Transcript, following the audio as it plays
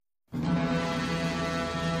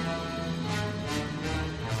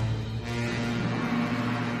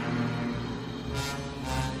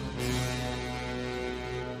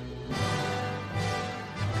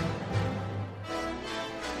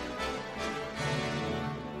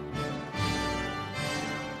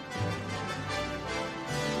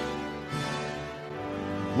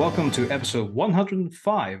Welcome to episode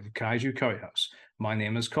 105 of Kaiju Curry House. My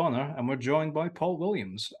name is Connor, and we're joined by Paul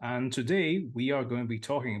Williams. And today we are going to be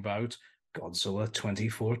talking about Godzilla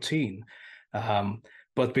 2014.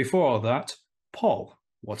 But before all that, Paul,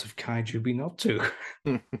 what have Kaiju been up to?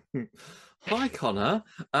 Hi, Connor.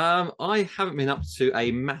 I haven't been up to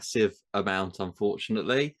a massive amount,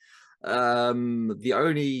 unfortunately. The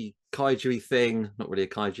only kaiju thing, not really a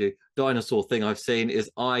kaiju, dinosaur thing I've seen is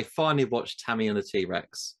I finally watched Tammy and the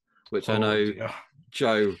T-Rex, which I Oh know dear.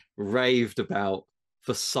 Joe raved about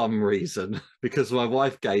for some reason because my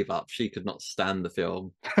wife gave up. She could not stand the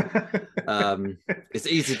film. It's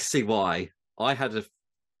easy to see why. I had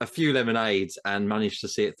a few lemonades and managed to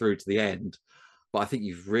see it through to the end, but I think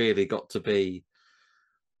you've really got to be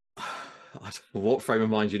I don't know what frame of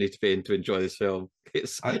mind you need to be in to enjoy this film.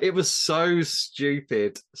 It was so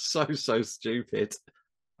stupid, so stupid.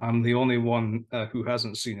 I'm the only one who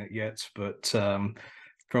hasn't seen it yet, but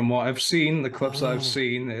from what I've seen, the clips I've Oh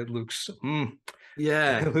seen, it looks,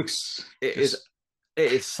 yeah, it looks it is. just.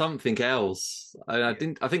 It is something else. I Yeah.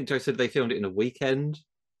 didn't. I think Joe said they filmed it in a weekend,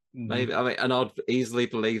 maybe. Mhm. I mean, and I'd easily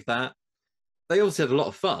believe that. They also had a lot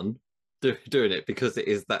of fun doing it because it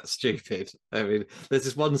is that stupid. I mean, there's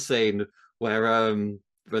this one scene where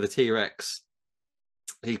the T-Rex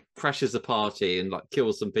he crashes the party and like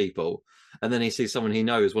kills some people, and then he sees someone he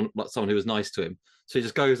knows, like someone who was nice to him. So he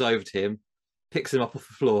just goes over to him, picks him up off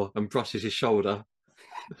the floor, and brushes his shoulder.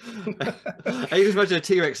 And you just imagine a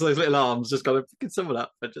T-Rex with those little arms just kind of picking someone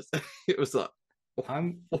up, and just it was like,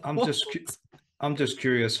 I'm what? I'm just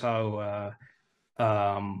curious how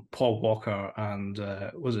Paul Walker and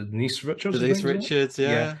was it Denise Richards, I Denise think, is it? Richards,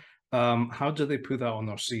 Yeah. yeah. How do they put that on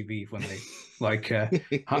their CV when they like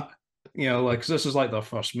how, like 'cause this is like their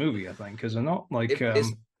first movie, I think, is it not? Like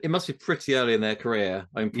It must be pretty early in their career.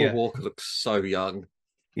 I mean, Paul yeah, Walker looks so young.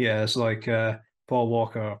 yeah, it's like Paul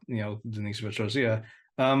Walker, Denise Richards, yeah.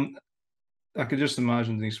 Um I could just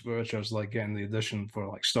imagine Denise Richards like getting the audition for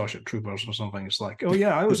like Starship Troopers or something. It's like, oh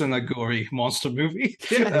yeah, I was in a gory monster movie.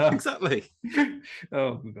 Yeah, uh, exactly.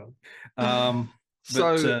 oh god. Um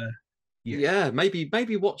but So yeah. yeah,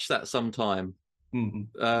 maybe watch that sometime.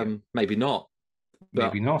 Yeah, Maybe not.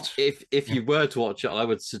 maybe But not. if Yeah. you were to watch it, I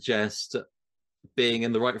would suggest being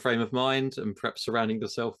in the right frame of mind and perhaps surrounding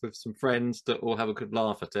yourself with some friends that all have a good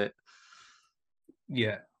laugh at it.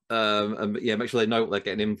 Yeah. And yeah, make sure they know what they're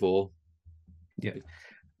getting in for. Yeah.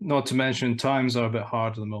 Not to mention times are a bit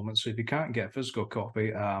hard at the moment, so if you can't get a physical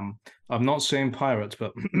copy, I'm not saying pirate,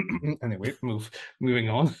 but anyway, moving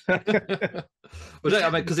on. But I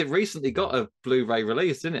mean, because it recently got a Blu-ray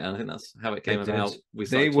release, didn't it? And I think that's how it came It did. about. We They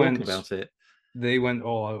started talking went about it. they went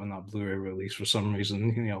all out on that Blu-ray release for some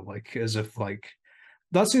reason, like as if like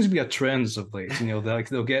that seems to be a trend of late.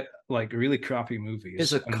 They'll get like really crappy It's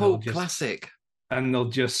movies a and they'll cult just classic.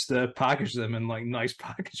 package them in like nice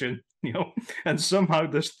packaging, and somehow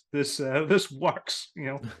this works,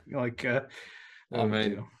 like I oh mean,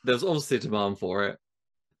 dear. there's obviously a demand for it.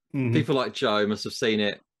 Hmm. People like Joe must have seen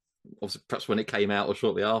it, obviously, perhaps when it came out or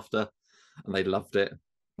shortly after, and they loved it.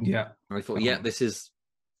 Yeah. And they thought, yeah, Um, this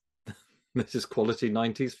is quality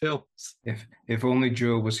 '90s films. if only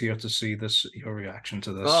Joe was here to see this, your reaction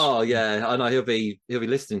to this. Oh yeah, I know he'll be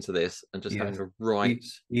listening to this and just Yeah, having a right.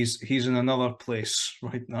 he's in another place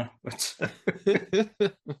right now. But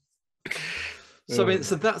So I oh mean,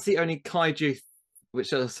 so dear. that's the only kaiju,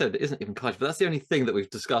 which as I said isn't even kaiju, but that's the only thing that we've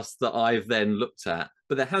discussed that I've then looked at.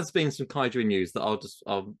 But there has been some kaiju news that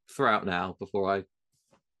I'll throw out now before I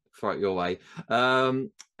throw it your way.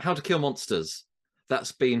 How to Kill Monsters.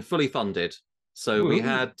 That's been fully funded. So we Woohoo.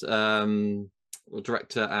 had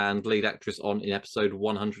director and lead actress on in episode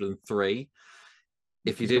 103.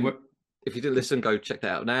 If you They didn't were if you didn't listen, go check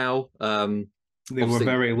that out now. they were Obviously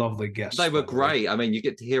very lovely guests, they were by the way. great. I mean, you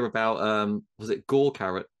get to hear about was it gore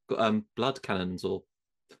carrot, blood cannons or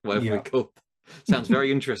whatever we Yeah. call. Sounds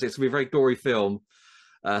very interesting. It's gonna be a very gory film.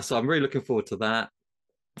 So I'm really looking forward to that.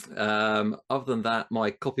 Other than that,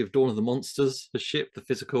 my copy of Dawn of the Monsters has shipped the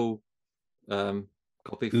physical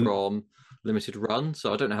copy from Limited Run.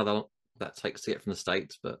 So I don't know how that takes to get from the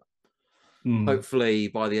States, but Mm. hopefully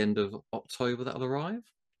by the end of October that'll arrive.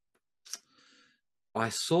 I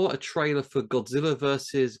saw a trailer for Godzilla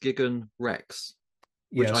versus Gigan Rex,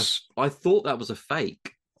 which I Yes. I thought that was a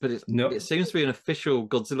fake, but it No. seems to be an official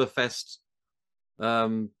Godzilla Fest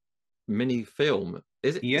um, mini film.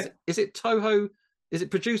 Yeah. Is it Toho? Is it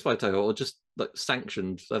produced by Toho or just like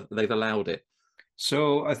sanctioned? They've allowed it.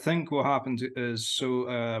 So I think what happened is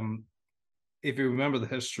if you remember the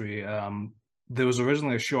history, there was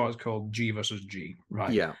originally a short called G versus G,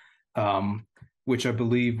 right? Yeah, Um, which I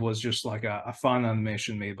believe was just like a fan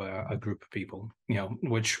animation made by a group of people,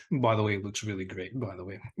 which by the way looks really great, by the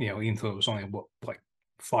way. Even though it was only like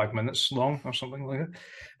 5 minutes long or something like that.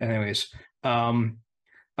 Anyways,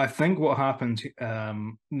 I think what happened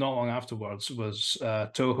not long afterwards was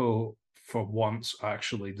Toho for once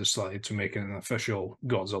actually decided to make an official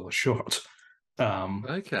Godzilla short.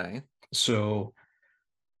 Okay. So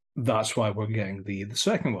that's why we're getting the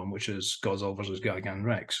second one, which is Godzilla versus Gigan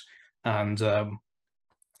Rex. And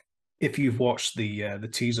if you've watched the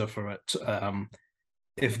teaser for it,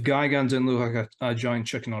 if Gigan didn't look like a giant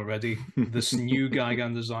chicken already, this new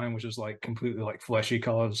Gigan design, which is like completely like fleshy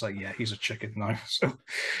colors, it's like, yeah, he's a chicken now. So,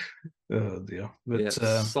 oh dear. But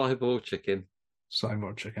cyborg chicken.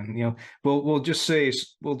 Cyborg chicken. We'll just say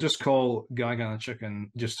we'll just call Gigan a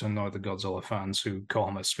chicken just to annoy the Godzilla fans who call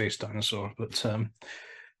him a space dinosaur. But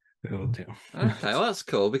oh dear. Okay, well that's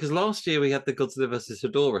cool because last year we had the Godzilla versus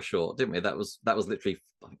Hedorah short, didn't we? That was literally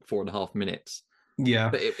like 4.5 minutes. Yeah,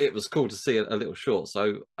 but it was cool to see a little short.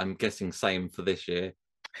 So I'm guessing same for this year.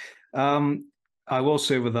 I will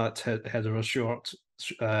say with that Hedorah short,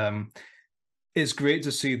 it's great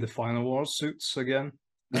to see the Final Wars suits again.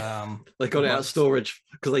 They got it out of storage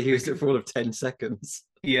because they used it for all of 10 seconds.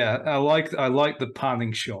 Yeah, I like the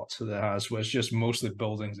panning shot that it has, where it's just mostly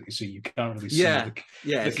buildings that you see. You can't really see the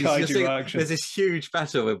kaiju action. There's this huge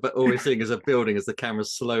battle, but all we're seeing is a building as the camera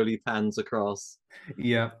slowly pans across.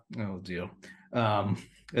 Yeah. Oh dear.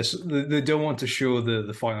 They don't want to show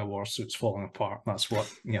the Final War suits falling apart. That's what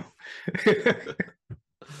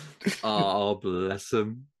Oh, bless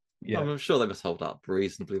them. Yeah, I'm sure they must hold up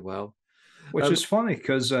reasonably well. Which is funny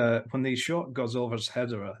because when they shot Godzilla vs.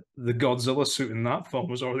 Hedorah, the Godzilla suit in that film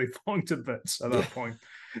was already falling to bits at that point.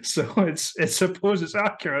 So it's suppose it's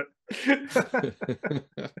accurate.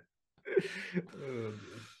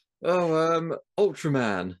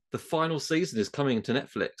 Ultraman, the final season is coming to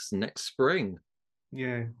Netflix next spring.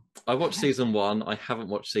 Yeah. I watched season 1. I haven't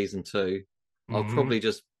watched season 2. I'll probably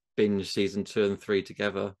just binge season 2 and 3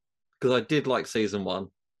 together because I did like season 1.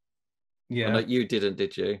 Yeah. I know you didn't,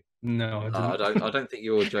 did you? No, I didn't. I don't think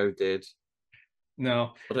you or Joe did.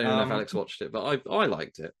 No. I don't even know if Alex watched it, but I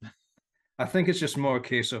liked it. I think it's just more a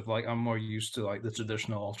case of like I'm more used to like the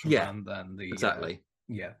traditional Ultraman than the exactly.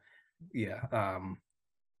 Yeah. And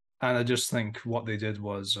I just think what they did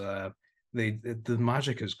was the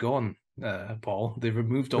magic is gone, Paul. They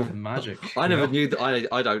removed all the magic. I never knew that.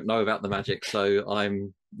 I don't know about the magic, so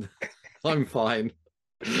I'm fine.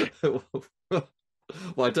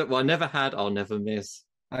 I never had. I'll never miss.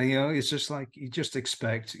 It's just like you just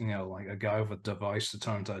expect, like a guy with a device to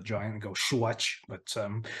turn into a giant and go swatch, but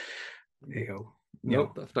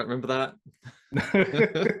Nope, I don't remember that.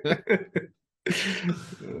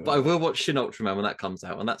 But I will watch Shin Ultraman when that comes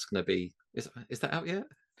out, and that's going to be is that out yet?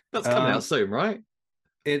 That's coming out soon, right?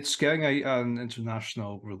 It's getting an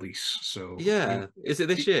international release, so yeah. Is it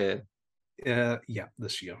this year? Yeah,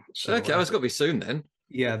 this year. So, okay, it's got to be soon then.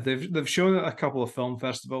 Yeah, they've shown it at a couple of film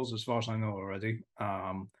festivals, as far as I know already.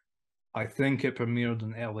 I think it premiered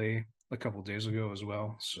in LA a couple of days ago as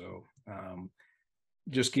well. So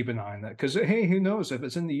just keep an eye on that because hey, who knows if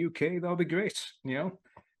it's in the UK, that'll be great. Yeah,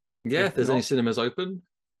 if there's any cinemas open.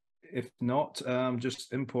 If not,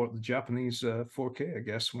 just import the Japanese 4K, I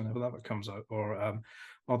guess, whenever that comes out, or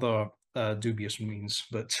other dubious means.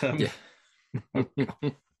 But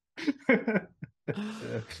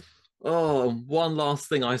one last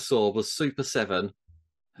thing I saw was Super 7,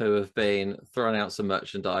 who have been throwing out some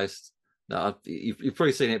merchandise. Now, you've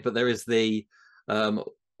probably seen it, but there is the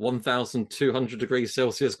 1,200 degrees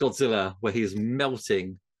Celsius Godzilla where he's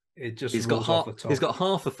melting. He's got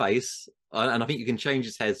half a face, and I think you can change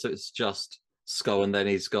his head so it's just skull, and then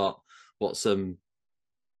he's got some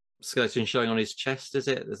skeleton showing on his chest. Is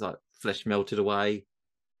it? There's like flesh melted away.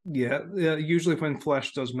 Yeah. Usually when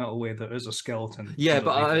flesh does melt away, there is a skeleton. Yeah,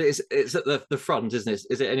 but it's at the front, isn't it?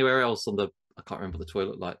 Is it anywhere else on the? I can't remember what the toy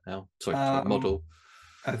looked like now. Sorry, model.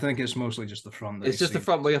 I think it's mostly just the front. It's just the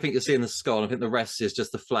front where I think you're seeing the skull. And I think the rest is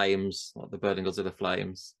just the flames, like the burning Godzilla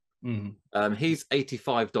flames. He's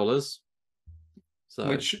 $85.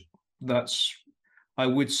 So I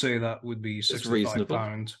would say that would be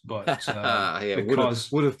 £65, but yeah,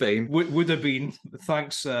 would have been.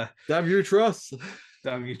 Thanks. Damn you, Truss.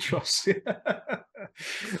 Damn you, Truss.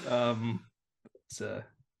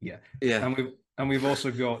 Yeah. And we've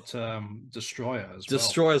also got Destroyer as well.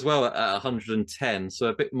 Destroyer as well at 110, so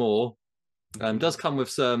a bit more. Does come with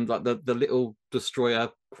some like the little Destroyer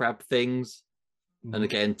crab things, and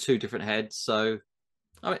again 2 different heads. So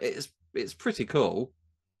I mean, it's pretty cool.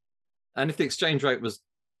 And if the exchange rate was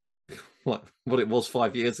what it was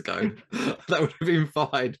 5 years ago, that would have been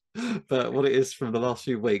fine. But what it is from the last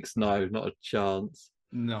few weeks, no, not a chance.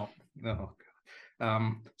 No, no.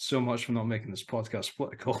 So much for not making this podcast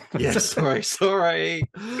political. Yes, sorry.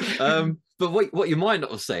 But what you might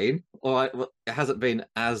not have seen, or it hasn't been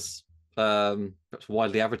as perhaps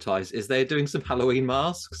widely advertised, is they're doing some Halloween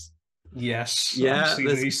masks. Yes, I've Yeah, seen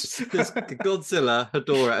these. there's Godzilla,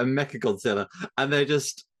 Hedorah, and Mechagodzilla, and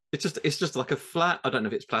it's just like a flat. I don't know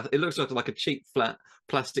if it's plastic. It looks like a cheap flat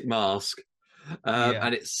plastic mask, Yeah.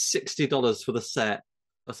 and it's $60 for the set. I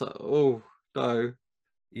was like, oh no.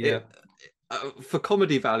 Yeah. For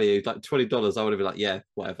comedy value, like $20, I would have been like, yeah,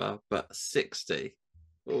 whatever. But 60,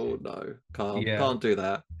 oh no, can't do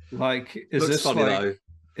that. Like, Looks funny though.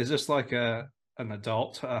 Is this like an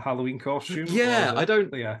adult Halloween costume? Yeah, I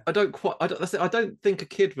don't Yeah. I don't think a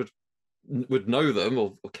kid would know them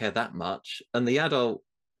or care that much, and the adult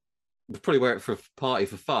would probably wear it for a party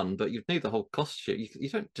for fun. But you'd need the whole costume. You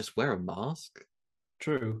don't just wear a mask.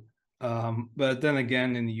 True. But then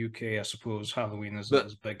again, in the UK, I suppose Halloween isn't But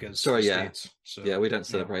as big as sorry, the yeah, States. So yeah, we don't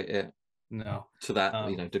celebrate it no. to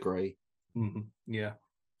that degree. Yeah.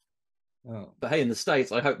 But hey, in the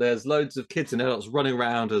States, I hope there's loads of kids and adults running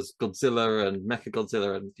around as Godzilla and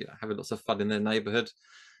Mechagodzilla and having lots of fun in their neighborhood,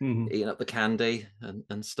 eating up the candy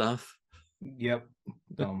and stuff. Yep.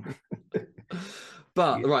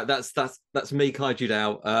 But right, that's me kaiju'd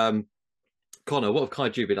out. Connor, what have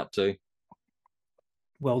kaiju been up to?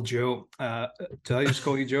 Well, Joe, did I just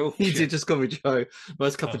call you Joe? You did just call me Joe.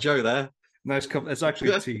 Nice cup of Joe there. Nice cup. It's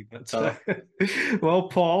actually tea. But well,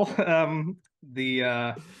 Paul,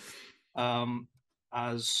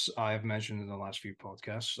 as I have mentioned in the last few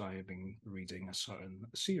podcasts, I have been reading a certain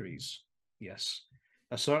series. Yes,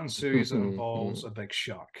 a certain series that involves a big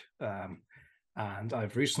shark. And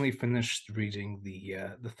I've recently finished reading the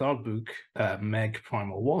third book, Meg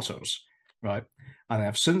Primal Waters, right? And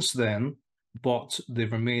I've since then bought the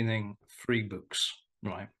remaining 3 books,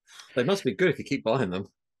 right? They must be good if you keep buying them.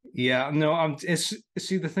 Yeah, no,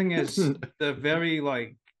 see, the thing is, they're very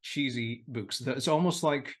like cheesy books. It's almost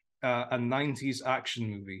like a 90s action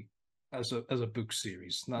movie as a book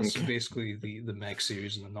series. That's basically the Meg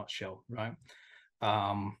series in a nutshell, right?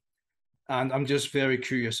 And I'm just very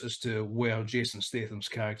curious as to where Jason Statham's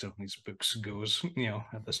character in these books goes,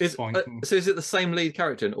 at this point. So is it the same lead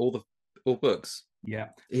character in all books? Yeah.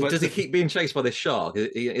 Does he keep being chased by this shark?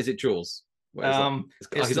 Is it Jaws?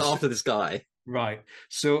 He's after this guy. Right.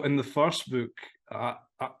 So in the first book,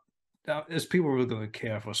 is people really going to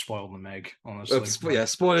care if I spoil the Meg, honestly? Yeah,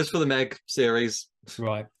 spoilers for the Meg series.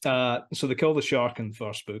 Right. So they kill the shark in the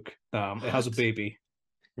first book. It has a baby,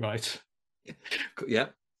 right? Yeah,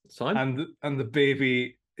 it's fine. And the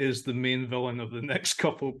baby is the main villain of the next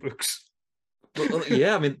couple books.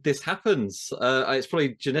 Yeah, I mean, this happens. It's probably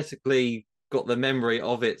genetically got the memory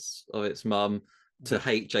of its mum to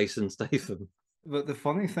hate Jason Statham. But the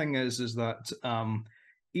funny thing is that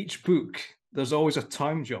each book there's always a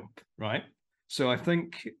time jump, right? So I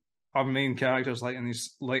think our main character is like in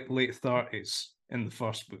his late 30s in the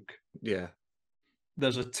first book. Yeah.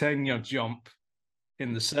 There's a 10-year jump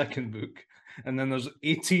in the second book, and then there's an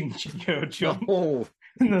 18-year jump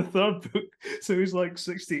in the third book. So he's like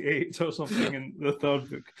 68 or something in the third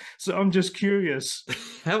book. So I'm just curious.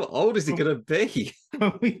 How old is he going to be?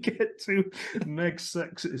 When we get to Meg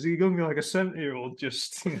 6, is he going to be like a 70-year-old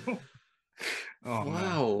just, Oh,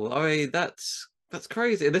 wow. Man. I mean, that's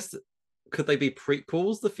crazy. Could they be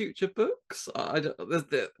prequels, the future books?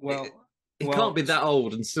 He can't be that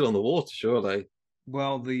old and still on the water, surely.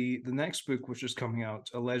 Well, the next book, which is coming out,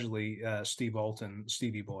 allegedly, Steve Alton,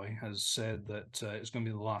 Stevie Boy, has said that it's going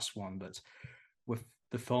to be the last one. But with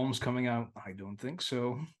the films coming out, I don't think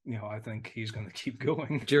so. I think he's going to keep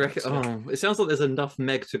going. Do you reckon? It sounds like there's enough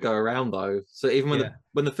Meg to go around, though. So even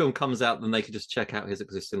when the film comes out, then they could just check out his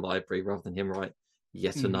existing library rather than him write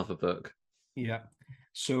yet another book. Yeah.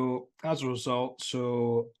 So as a result,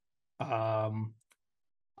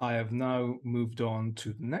 I have now moved on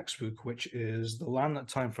to the next book, which is The Land That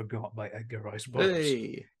Time Forgot by Edgar Rice Burroughs.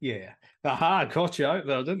 Hey. Yeah. Aha, I caught you out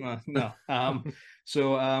there, didn't I? No.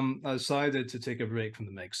 So I decided to take a break from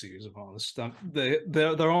the Meg series of all this.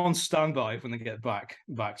 They're on standby when they get back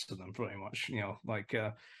to them, pretty much.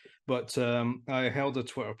 But I held a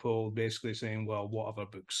Twitter poll basically saying, well, what other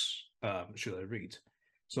books should I read?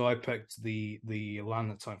 So I picked the Land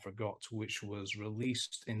That Time Forgot, which was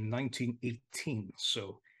released in 1918.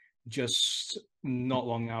 So just not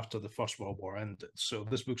long after the First World War ended. So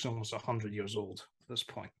this book's almost 100 years old at this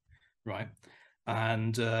point, right?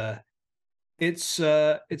 And It's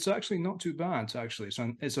actually not too bad, actually.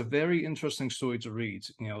 It's a very interesting story to read.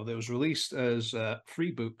 You know, it was released as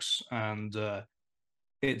 3 books, and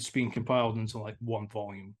it's been compiled into like 1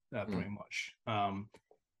 volume, pretty much.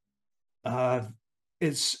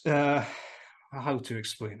 It's how to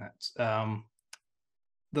explain it.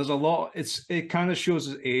 There's a lot. It kind of shows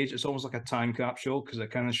his age. It's almost like a time capsule because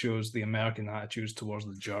it kind of shows the American attitudes towards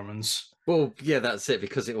the Germans. Well, yeah, that's it,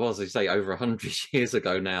 because it was, as you say, over 100 years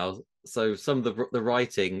ago now. So some of the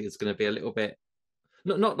writing is going to be a little bit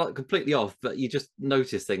not like completely off, but you just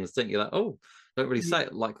notice things, don't you? Like, oh, don't really say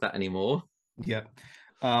it like that anymore. Yeah.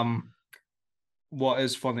 What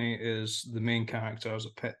is funny is the main character has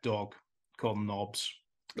a pet dog called Nobs.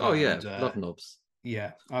 Oh yeah, love Nobs.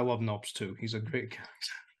 Yeah, I love Nobs too. He's a great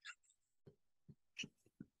character.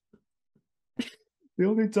 The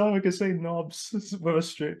only time I can say Nobs is with a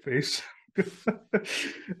straight face.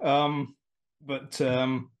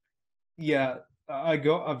 Yeah, I've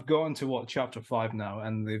gotten to what, chapter 5 now,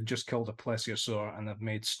 and they've just killed a plesiosaur and they've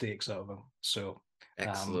made steaks out of him. So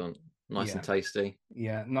excellent, nice yeah, and tasty.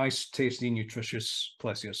 Yeah, nice, tasty, nutritious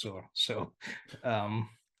plesiosaur. So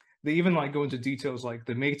they even like go into details like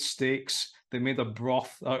they made steaks, they made a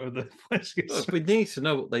broth out of the plesiosaur. Well, we need to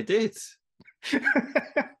know what they did.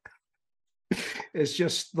 It's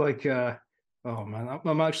just like oh man,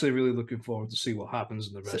 I'm actually really looking forward to see what happens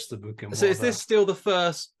in the rest of the book. And so is this still the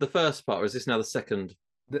first part, or is this now the second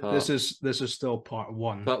part? This is still part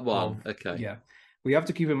 1. Part 1, okay. Yeah. We have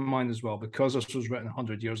to keep in mind as well, because this was written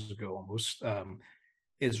 100 years ago almost,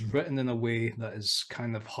 it's written in a way that is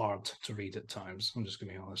kind of hard to read at times. I'm just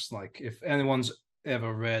gonna be honest. Like, if anyone's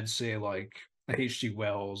ever read, say, like H.G.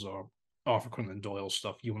 Wells or Arthur Conan Doyle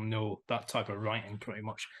stuff, you'll know that type of writing pretty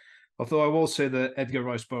much. Although I will say that Edgar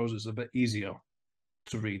Rice Burroughs is a bit easier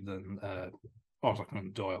to read than Arthur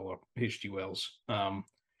Conan Doyle or H.G. Wells.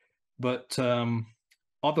 But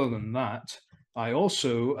other than that, I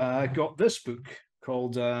also got this book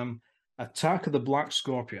called Attack of the Black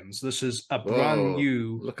Scorpions. This is a brand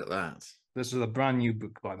new. Look at that. This is a brand new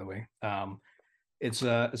book, by the way. It's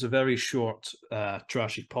a very short,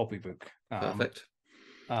 trashy, pulpy book. Perfect.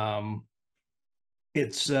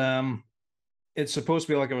 It's supposed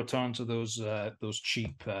to be like a return to those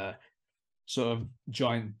cheap sort of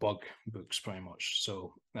giant bug books, pretty much.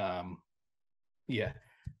 So yeah.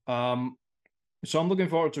 So I'm looking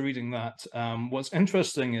forward to reading that. What's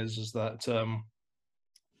interesting is that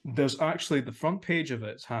there's actually, the front page of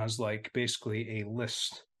it has like basically a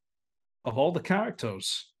list of all the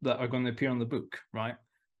characters that are going to appear in the book, right?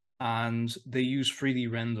 And they use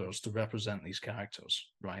 3D renders to represent these characters,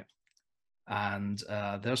 right? And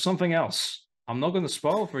there's something else. I'm not going to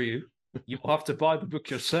spoil for you. You'll have to buy the book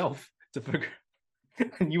yourself to figure,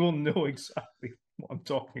 and you will know exactly what I'm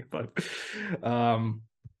talking about.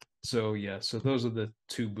 So yeah, so those are the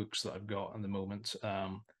 2 books that I've got at the moment.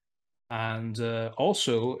 And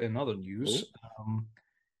also in other news,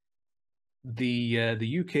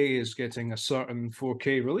 the UK is getting a certain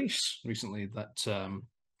 4K release recently that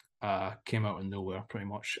came out of nowhere, pretty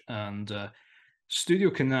much. And Studio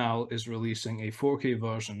Canal is releasing a 4K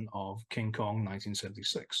version of King Kong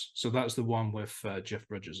 1976. So that's the one with Jeff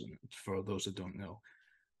Bridges in it, for those that don't know,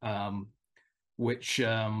 which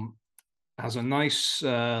has a nice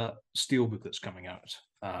steelbook that's coming out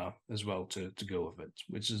as well to go with it,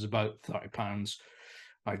 which is about £30.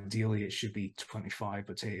 Ideally, it should be 25,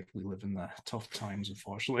 but hey, we live in the tough times,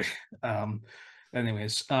 unfortunately.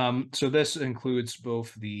 Anyways, so this includes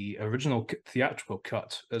both the original theatrical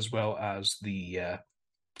cut as well as the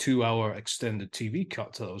 2-hour extended TV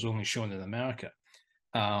cut that was only shown in America.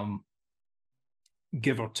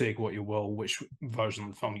 Give or take what you will, which version of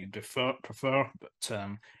the film you'd prefer, but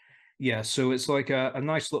yeah, so it's like a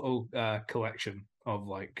nice little collection of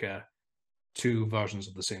like 2 versions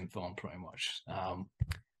of the same film, pretty much.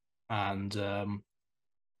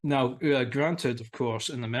 Now, granted, of course,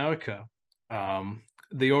 in America,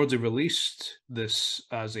 they already released this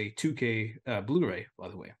as a 2K Blu-ray, by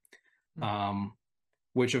the way,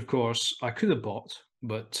 which, of course, I could have bought,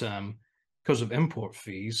 but because of import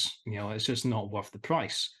fees, you know, it's just not worth the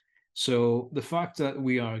price. So the fact that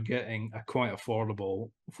we are getting a quite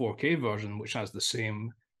affordable 4K version, which has the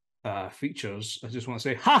same features, I just want to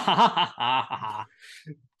say, ha ha ha ha ha ha.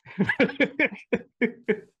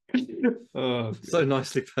 Oh, so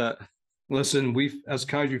nicely put. Listen, as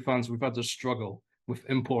kaiju fans, we've had to struggle with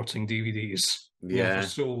importing DVDs for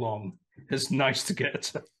so long. It's nice to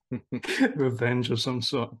get revenge of some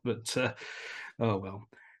sort, but oh well.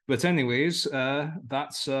 But anyways,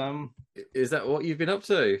 that's is that what you've been up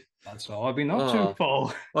to? That's all I've been up to,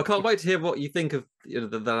 Paul. I can't wait to hear what you think of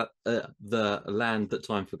the Land That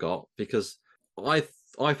Time Forgot, because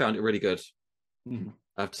I found it really good. Mhm.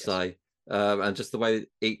 I have to Yes. say, and just the way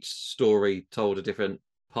each story told a different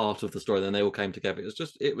part of the story, then they all came together.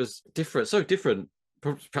 It was different, so different.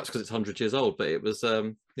 Perhaps because it's 100 years old, but it was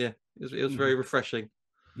it was very Mhm. refreshing.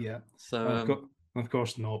 Yeah. So Of course, of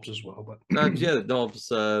course, knobs as well, but yeah, the knobs.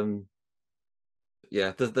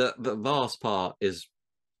 Yeah, the last part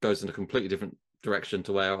goes in a completely different direction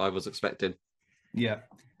to where I was expecting. yeah,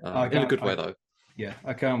 I In a can't. good way though. Yeah,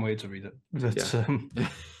 I can't wait to read it. Yeah,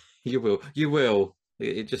 But you will.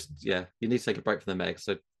 It just you need to take a break from the Meg.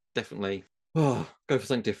 So definitely, go for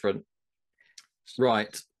something different.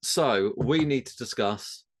 Right. So we need to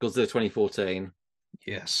discuss Godzilla 2014.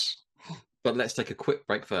 yes. But let's take a quick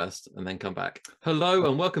break first and then come back. Hello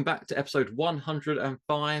and welcome back to episode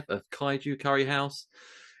 105 of Kaiju Curry House.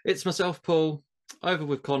 It's myself, Paul, over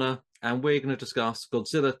with Connor, and we're going to discuss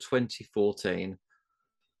Godzilla 2014.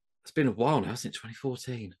 It's been a while now since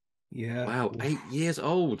 2014. Yeah. Wow, Oof. 8 years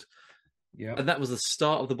old. Yeah. And that was the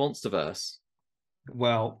start of the Monsterverse.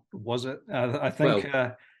 Well, was it? Well, I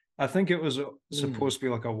think it was mm, supposed to be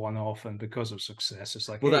like a one-off, and because of success, it's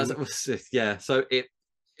like, well, hey, yeah. So it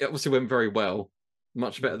obviously went very well,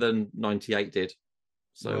 much better than 98 did.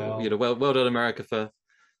 So, well, well done, America, for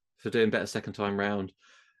doing better second time round.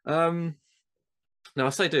 Now I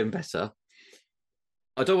say doing better.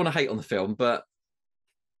 I don't want to hate on the film, but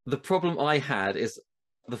the problem I had is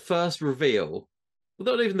the first reveal.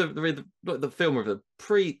 Well, not even the film reveal.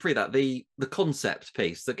 Pre that the concept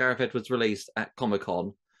piece that Gareth Edwards released at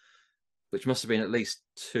Comic-Con, which must have been at least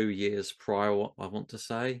 2 years prior. I want to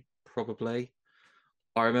say probably.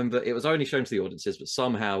 I remember it was only shown to the audiences, but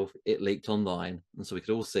somehow it leaked online, and so we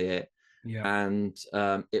could all see it. yeah. And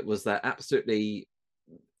it was that absolutely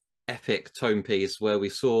epic tone piece where we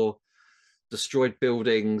saw destroyed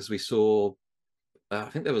buildings. We saw, I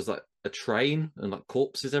think there was like a train and like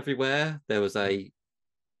corpses everywhere. There was a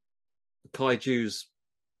kaiju's,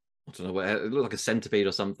 I don't know where, it looked like a centipede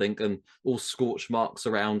or something, and all scorch marks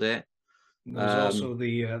around it. There was Um, also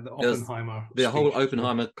the there's Oppenheimer the whole speech as well.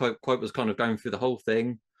 Oppenheimer quote was kind of going through the whole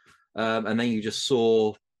thing, and then you just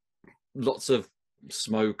saw lots of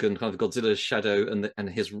smoke and kind of Godzilla's shadow and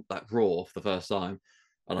his that roar for the first time.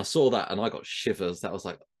 And I saw that and I got shivers. That was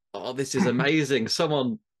like, oh, this is amazing.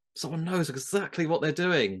 Someone knows exactly what they're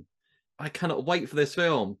doing. I cannot wait for this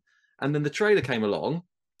film. And then the trailer came along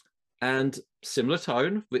and similar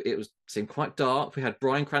tone. It seemed quite dark. We had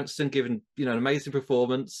Bryan Cranston giving, an amazing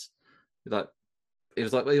performance. Like it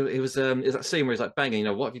was that scene where he's like banging,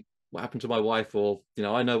 what happened to my wife? Or,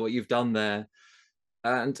 I know what you've done there.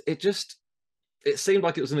 And it seemed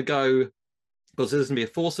like it was going to go, because there's going to be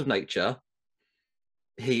a force of nature.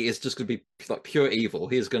 He is just going to be like pure evil.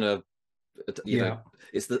 He is going to, Yeah.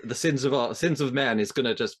 it's the sins of man is going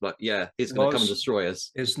to just like, he's going to Well, come and destroy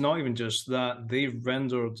us. it's not even just that. They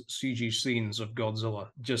rendered CG scenes of Godzilla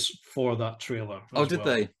just for that trailer Oh, as did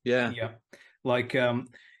well. they? Yeah. Yeah. Like,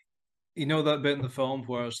 that bit in the film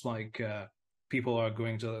where it's like people are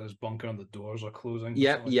going to this bunker and the doors are closing.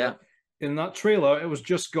 Yeah. Like Yeah. that. In that trailer, it was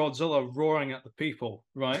just Godzilla roaring at the people,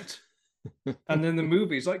 right? And then the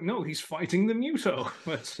movie's like, no, he's fighting the Muto.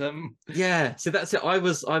 But Yeah. So that's it. I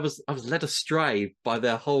was led astray by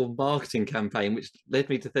their whole marketing campaign, which led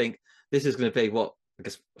me to think this is going to be what I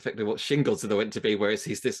guess effectively what Shin Godzilla went to be, where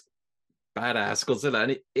he's this badass Godzilla,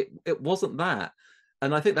 and it wasn't that.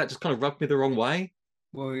 And I think that just kind of rubbed me the wrong way.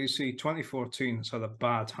 well, you see, 2014 has had a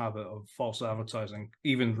bad habit of false advertising,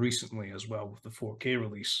 even recently as well with the 4K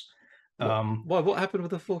release. Why? What happened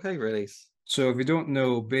with the 4K release? So if you don't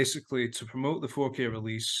know, basically to promote the 4K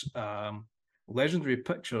release, Legendary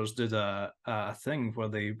Pictures did a thing where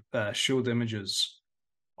they showed images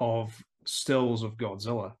of stills of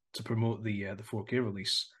Godzilla to promote the 4K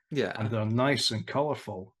release, Yeah. and they're nice and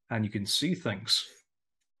colorful, and you can see things.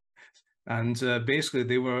 And basically,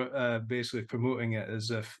 they were basically promoting it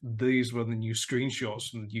as if these were the new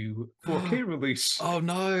screenshots from the new 4K release. Oh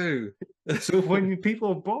no! So when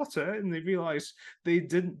people bought it and they realized they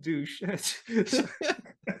didn't do shit.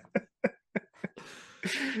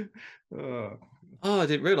 Oh, I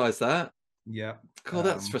didn't realize that. Yeah. God,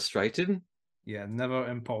 that's frustrating. Yeah, never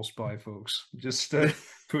impulse buy, folks. Just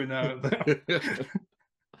putting that out there.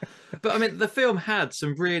 But I mean, the film had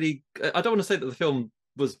some really. I don't want to say that the film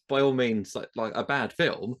was by all means like a bad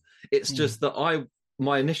film. It's just that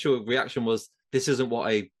my initial reaction was this isn't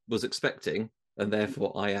what I was expecting, and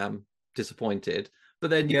therefore I am disappointed. But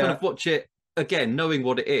then you kind of watch it again, knowing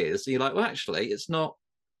what it is, and you're like, well, actually, it's not.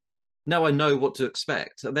 Now I know what to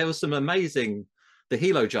expect. And there was some amazing. The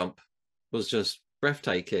Hilo jump was just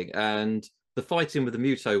breathtaking, and the fighting with the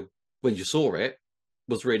Muto when you saw it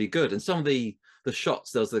was really good. And some of the the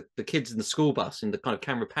shots. There was the kids in the school bus, in the kind of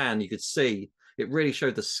camera pan, you could see it really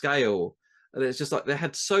showed the scale. And it's just like they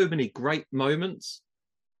had so many great moments.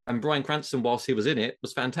 And Bryan Cranston, whilst he was in it,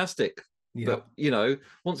 was fantastic. Yeah. But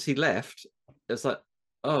once he left, it's like,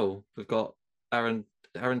 oh, we've got Aaron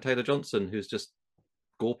Taylor Johnson, who's just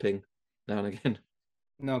gawping now and again.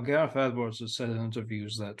 Now, Gareth Edwards has said in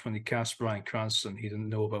interviews that when he cast Bryan Cranston, he didn't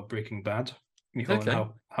know about Breaking Bad.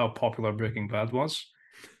 And how popular Breaking Bad was.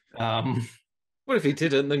 What if he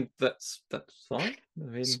didn't? Then that's fine. I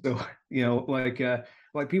mean, so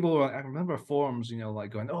like people were, I remember forums,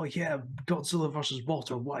 like going, "Oh yeah, Godzilla versus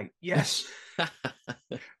Walter White." Yes.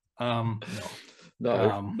 No.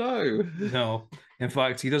 No. In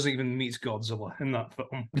fact, he doesn't even meet Godzilla in that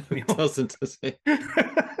film. He doesn't, does he?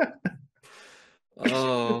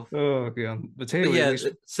 Oh god. But anyway, yeah.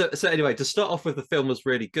 So anyway, to start off with, the film was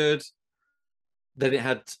really good. Then it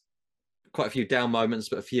had quite a few down moments,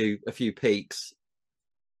 but a few peaks.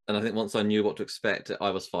 And I think once I knew what to expect, I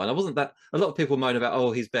was fine. I wasn't that. A lot of people moan about,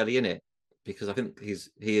 oh, he's barely in it, because I think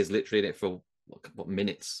he is literally in it for what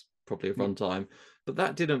minutes, probably of runtime. But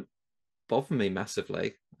that didn't bother me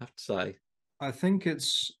massively, I have to say. I think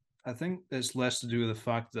it's less to do with the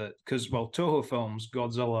fact that, because Toho films,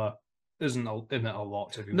 Godzilla isn't in it a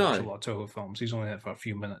lot. If you watch a lot of Toho films, he's only in it for a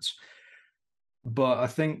few minutes. But I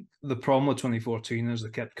think the problem with 2014 is they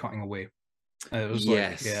kept cutting away. It was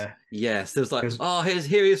yes. It was like, oh,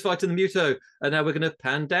 here he is fighting the Muto, and now we're going to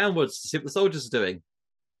pan downwards to see what the soldiers are doing.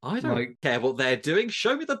 I don't care what they're doing.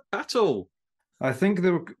 Show me the battle. I think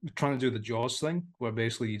they were trying to do the Jaws thing, where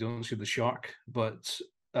basically you don't see the shark. But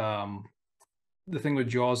the thing with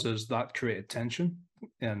Jaws is that created tension,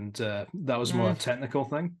 and that was more a technical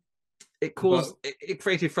thing. It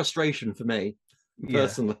created frustration for me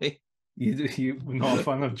personally. You were not a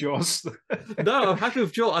fan of Jaws? No, I'm happy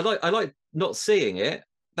with Jaws. I like not seeing it.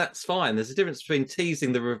 That's fine. There's a difference between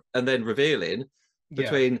teasing and then revealing.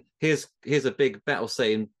 Between here's a big battle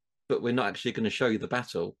scene, but we're not actually going to show you the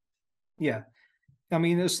battle. Yeah, I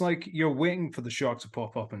mean, it's like you're waiting for the shark to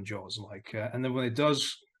pop up in Jaws, and then when it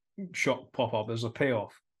does pop up, there's a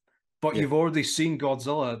payoff. But you've already seen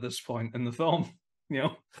Godzilla at this point in the film.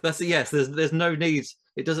 That's it. Yes, there's no need.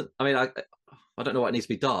 It doesn't. I mean, I don't know why it needs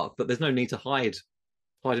to be dark, but there's no need to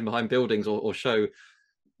hiding behind buildings or show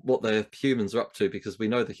what the humans are up to, because we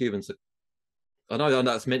know the humans are. I know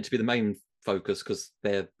that's meant to be the main focus because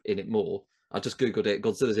they're in it more. I just googled it.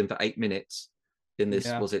 Godzilla's in for 8 minutes in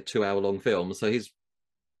this. Was it 2-hour-long film? So he's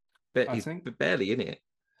barely in it.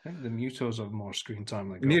 I think the Mutos have more screen time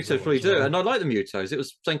than Mutos probably do, and I like the Mutos. It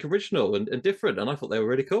was something original and different, and I thought they were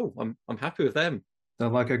really cool. I'm happy with them. They're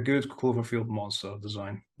like a good Cloverfield monster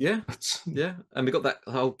design. Yeah, yeah, and we got that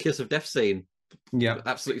whole kiss of death scene. Yeah,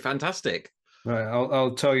 absolutely fantastic. Right,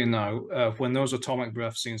 I'll tell you now. When those atomic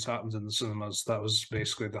breath scenes happened in the cinemas, that was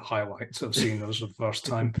basically the highlight of seeing those for the first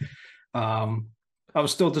time. I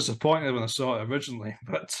was still disappointed when I saw it originally,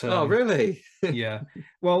 but oh really? Yeah.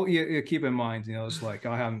 Well, you keep in mind, it's like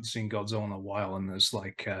I haven't seen Godzilla in a while, and it's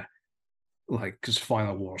like because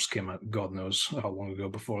Final Wars came out, God knows how long ago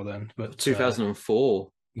before then, but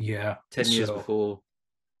 2004. Yeah, 10 years before.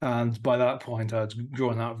 And by that point, I'd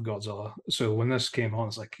grown out of Godzilla. So when this came on,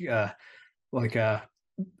 it's like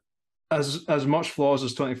as much flaws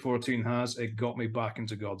as 2014 has, it got me back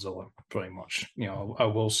into Godzilla pretty much. I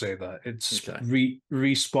will say that it's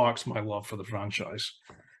re-sparked my love for the franchise.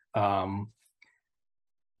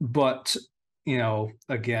 But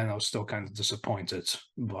again, I was still kind of disappointed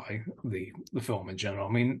by the film in general.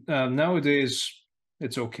 I mean, nowadays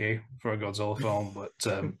it's okay for a Godzilla film, but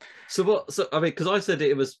So I mean, because I said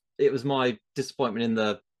it was my disappointment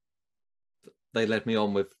in they led me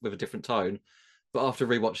on with a different tone. But after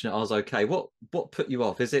rewatching it, I was okay. What put you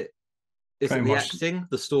off? Is it the acting,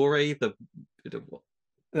 the story, the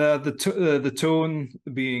tone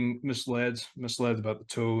being misled about the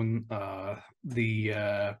tone,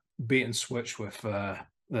 the bait and switch with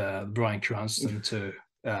Bryan Cranston to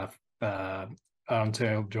Aaron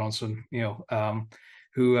Taylor Johnson,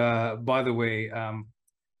 who, by the way,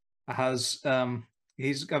 has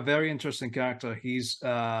he's a very interesting character. He's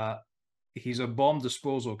a bomb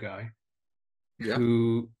disposal guy. Yep.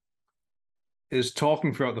 Who is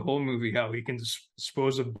talking throughout the whole movie how he can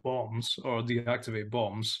dispose of bombs or deactivate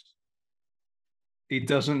bombs. He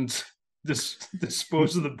doesn't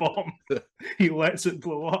dispose of the bomb. He lets it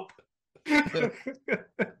blow up.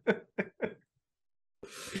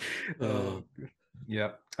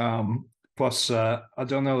 Yeah. Plus, I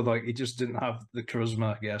don't know, like he just didn't have the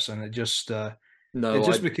charisma, I guess, and it just no, it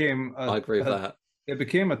just became. I agree with that. it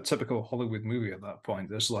became a typical Hollywood movie at that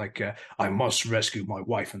point. It's like I must rescue my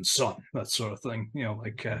wife and son, that sort of thing.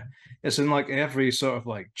 Like it's in like every sort of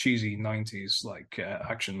like cheesy '90s like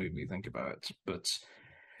action movie. Think about it, but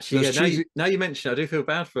Actually, there's yeah, cheesy. now you mention it, I do feel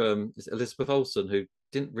bad for Elizabeth Olsen, who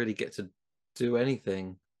didn't really get to do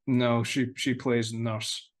anything. No, she plays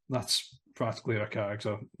nurse. That's practically her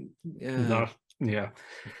character. Yeah. Nurse. Yeah.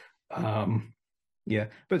 Um, yeah.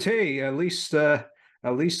 But hey, at least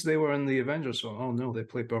they were in the Avengers film. Oh no, they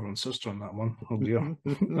played brother and sister in that one. Oh dear.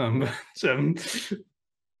 um,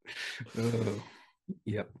 oh,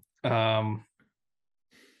 yep.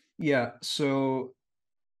 Yeah, so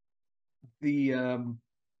the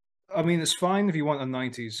I mean it's fine if you want a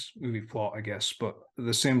 90s movie plot, I guess, but at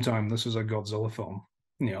the same time, this is a Godzilla film,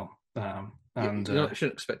 and You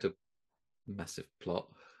shouldn't expect a massive plot.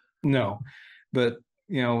 no, but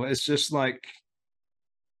it's just like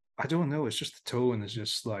I don't know, it's just the tone is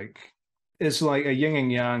just like it's like a yin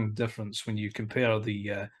and yang difference when you compare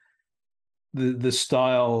the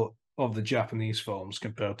style of the Japanese films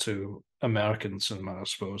compared to American cinema, I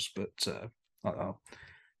suppose. But I don't know.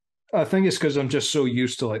 I think it's because I'm just so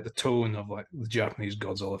used to like the tone of like the Japanese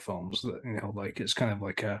Godzilla films that like it's kind of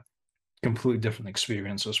like a completely different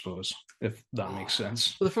experience, I suppose, if that makes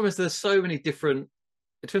sense. Well, the problem is there's so many different.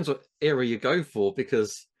 It depends what era you go for,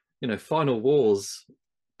 because Final Wars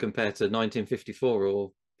compared to 1954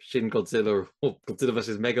 or Shin Godzilla or Godzilla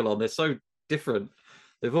versus Megalon, they're so different.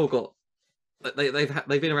 They've all got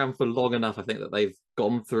they've been around for long enough, I think, that they've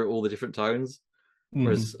gone through all the different tones.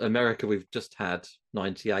 Whereas America, we've just had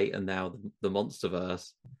 98 and now the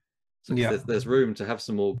MonsterVerse. So Yeah. there's room to have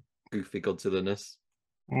some more goofy Godzilla-ness.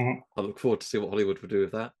 Mhm. I look forward to see what Hollywood will do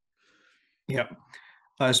with that. Yeah.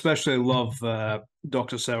 I especially love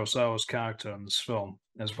Dr. Sarasawa's character in this film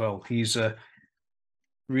as well. He's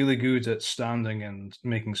really good at standing and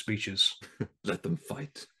making speeches. Let them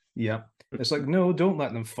fight. Yeah. It's like, no, don't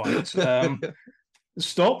let them fight.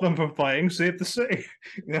 Stop them from fighting, save the city.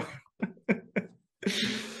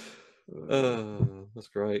 Oh, that's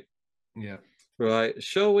great. Yeah. Right.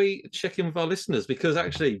 Shall we check in with our listeners? Because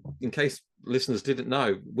actually, in case listeners didn't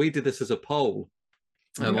know, we did this as a poll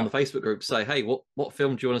on the Facebook group to say, hey, what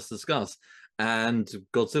film do you want us to discuss? And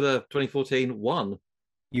Godzilla 2014 won.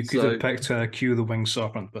 You could have picked Q the Winged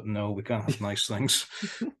Serpent, but no, we can't have nice things.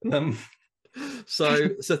 So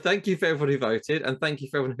thank you for everyone who voted, and thank you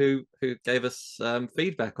for everyone who gave us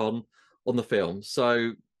feedback on the film.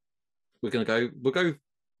 So we'll go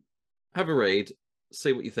have a read,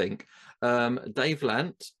 see what you think. Dave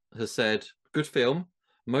Lant has said, good film,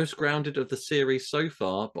 most grounded of the series so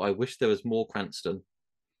far, but I wish there was more Cranston.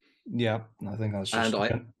 Yeah, I think that's just... And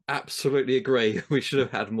I absolutely agree. We should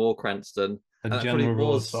have had more Cranston. A general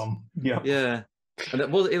rule of thumb. Yeah. And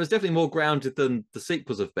it was definitely more grounded than the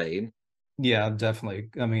sequels have been. Yeah, definitely.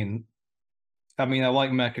 I mean, I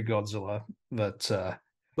like Mechagodzilla, but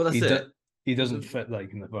that's it. He doesn't fit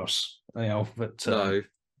like in the verse, but no.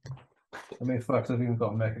 I mean, in fact, I've even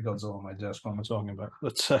got Mechagodzilla on my desk when we're talking about.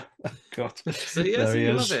 But God, so yes, there he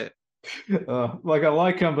is. Love it. Like I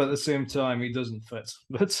like him, but at the same time, he doesn't fit.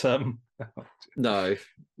 But no,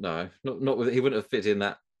 not with. He wouldn't have fit in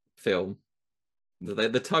that film.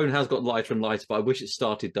 The tone has got lighter and lighter, but I wish it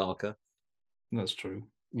started darker. That's true.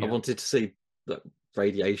 Yeah. I wanted to see that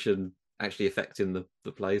radiation actually affecting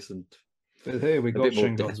the place, and but hey, we got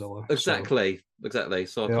Shin Godzilla. Exactly.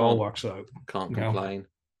 So it all works out. Can't complain.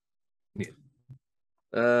 Yeah.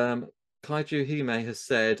 Kaiju Hime has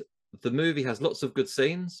said the movie has lots of good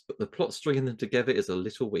scenes, but the plot stringing them together is a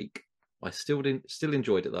little weak. I still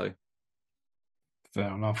enjoyed it though.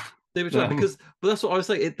 Fair enough. But that's what I was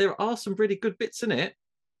saying. There are some really good bits in it.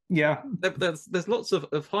 Yeah. There's lots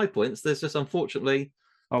of high points. There's just unfortunately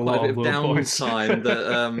a lot of downtime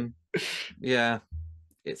that yeah,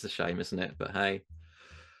 it's a shame, isn't it? But hey.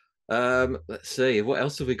 Let's see, what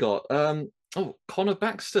else have we got? Connor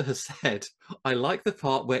Baxter has said, I like the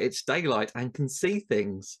part where it's daylight and can see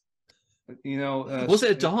things. Was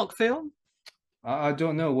it a dark film? I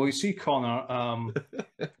don't know. Well, you see, Connor,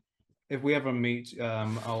 if we ever meet,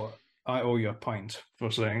 I owe you a pint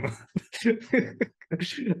for saying.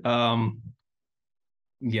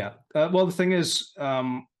 Yeah. Well, the thing is,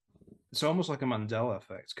 it's almost like a Mandela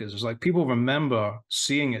effect, because it's like people remember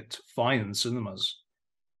seeing it fine in cinemas,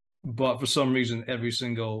 but for some reason, every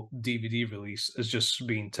single DVD release is just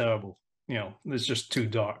being terrible. It's just too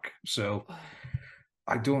dark. So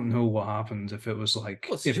I don't know what happened. If it was like,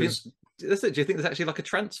 do you think there's actually like a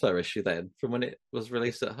transfer issue then from when it was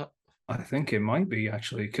released at home? I think it might be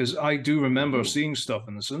actually, because I do remember seeing stuff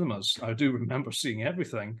in the cinemas. I do remember seeing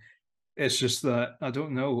everything, It's just that I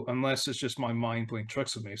don't know, unless it's just my mind playing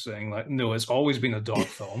tricks with me, saying like, no, it's always been a dark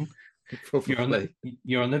film. Probably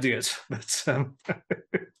You're an idiot. But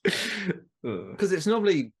because it's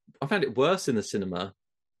normally I found it worse in the cinema.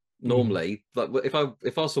 mm, Normally, like if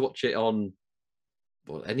I was to watch it on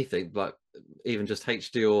well anything like even just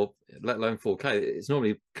HD or let alone 4K, it's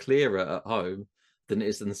normally clearer at home than it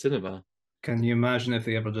is in the cinema. can you imagine if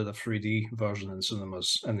they ever did a 3D version in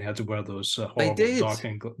cinemas and they had to wear those They horrible did. dark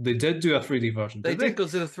ink? They did do a 3D version, They did did they?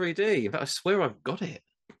 Godzilla 3D. In fact, I swear I've got it.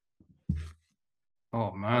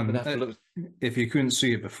 Oh I'm gonna man, have to look. if you couldn't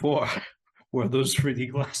see it before, wear those 3D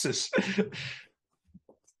glasses.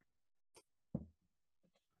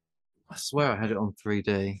 I swear I had it on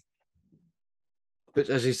 3D. But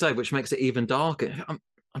as you say, which makes it even darker. I'm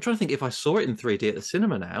trying to think if I saw it in 3D at the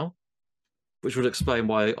cinema now, which would explain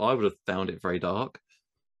why I would have found it very dark.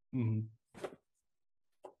 Mm.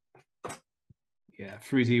 Yeah,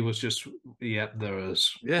 3D was just, yep, there is.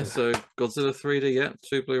 Yeah, so Godzilla 3D, yeah,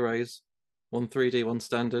 2 Blu-rays, one 3D, one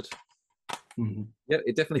standard. Mhm. Yeah,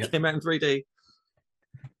 it definitely Yep. came out in 3D.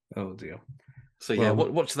 Oh dear. So yeah,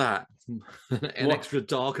 Well, watch that. An what? extra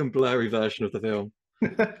dark and blurry version of the film.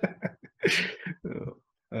 Oh,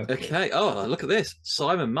 okay. Okay. Oh, look at this.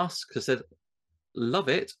 Simon Musk has said, "Love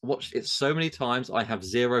it. Watched it so many times. I have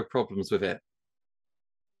zero problems with it."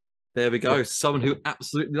 There we go. Someone who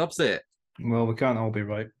absolutely loves it. Well, we can't all be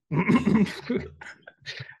right.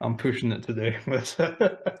 I'm pushing it today.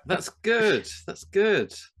 That's good. That's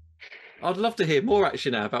good. I'd love to hear more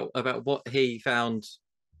actually now about what he found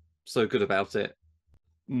so good about it.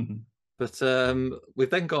 Mhm. But we've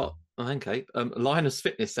then got okay, Linus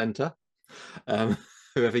Fitness Center. Um,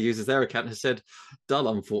 whoever uses their account has said dull,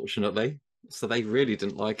 unfortunately. So they really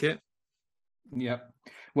didn't like it. Yep.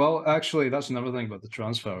 Well, actually, that's another thing about the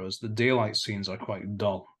transfer is the daylight scenes are quite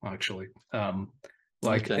dull, actually.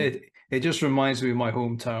 Like Okay. it just reminds me of my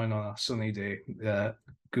hometown on a sunny day.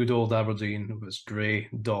 Good old Aberdeen with grey,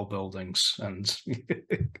 dull buildings, and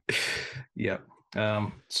yeah.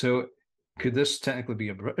 So could this technically be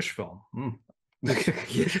a British film? Hmm.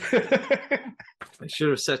 Yeah. I should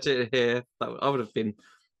have set it here. I would have been.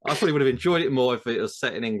 I probably would have enjoyed it more if it was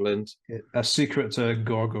set in England. A secret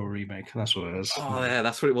Gorgo remake. That's what it is. Oh yeah,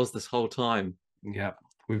 that's what it was this whole time. Yeah,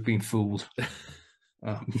 we've been fooled.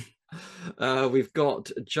 Um, We've got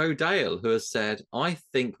Joe Dale who has said, "I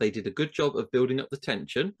think they did a good job of building up the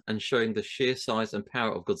tension and showing the sheer size and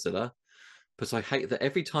power of Godzilla. But I hate that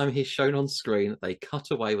every time he's shown on screen, they cut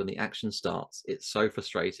away when the action starts. It's so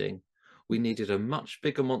frustrating. We needed a much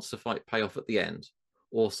bigger monster fight payoff at the end.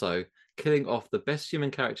 Also, killing off the best human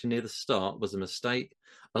character near the start was a mistake,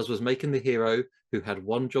 as was making the hero who had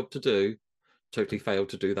one job to do totally failed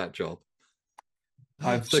to do that job."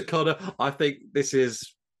 I've So, Connor, I think this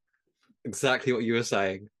is exactly what you were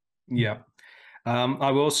saying. Yeah.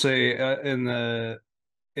 I will say in the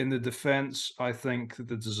defense, I think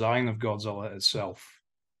the design of Godzilla itself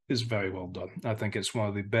is very well done. I think it's one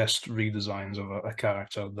of the best redesigns of a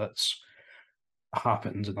character that's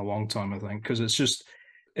happened in a long time, I think, because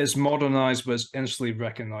it's modernized, but it's instantly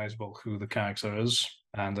recognizable who the character is.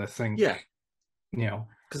 And I think, Yeah, you know,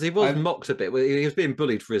 because he was I mocked a bit. He was being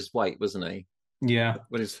bullied for his weight, wasn't he? yeah,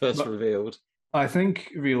 When he was first but revealed. I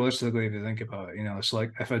think realistically, if you think about it, it's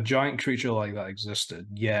like if a giant creature like that existed,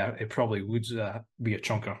 yeah, it probably would be a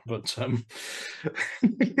chunker.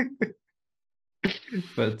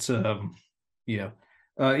 But yeah,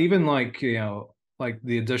 even like like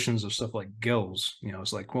the additions of stuff like gills.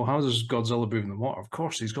 It's like, well, how does Godzilla breathe in the water? Of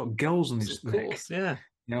course, he's got gills in his Of neck. course, yeah.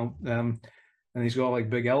 You know, and he's got like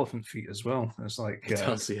big elephant feet as well. It's like, He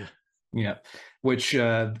does, yeah. yeah, which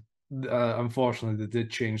unfortunately they did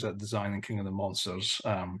change that design in King of the Monsters.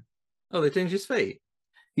 Oh, they changed his feet.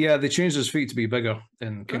 Yeah, they changed his feet to be bigger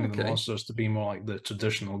in King of the Okay. Monsters to be more like the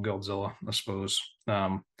traditional Godzilla, I suppose.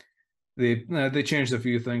 They changed a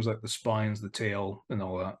few things like the spines, the tail, and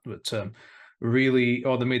all that, but really,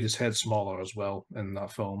 they made his head smaller as well in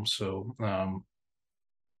that film. So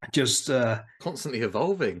just Constantly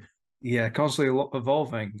evolving. yeah, constantly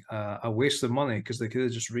evolving. A waste of money because they could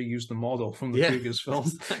have just reused the model from the Yeah, previous film.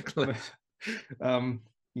 exactly.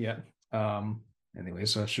 Yeah.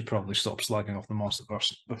 Anyways, I should probably stop slagging off the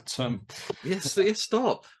MonsterVerse. But Yes, yes,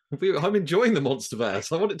 stop. I'm enjoying the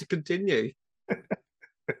MonsterVerse. I want it to continue.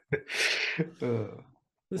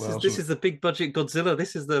 This is the big budget Godzilla.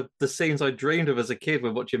 This is the scenes I dreamed of as a kid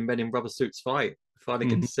when watching men in rubber suits fight. Finally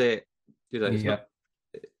get to see it. It's yeah, not.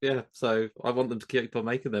 Yeah, so I want them to keep on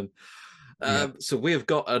making them. yeah. So we have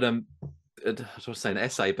got I was saying an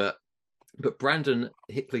essay, but Brandon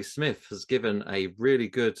Hickley Smith has given a really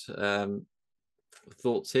good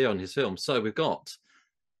thoughts here on his film. So we've got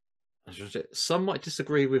Some might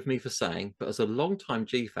disagree with me for saying, but as a long-time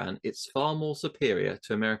G fan, it's far more superior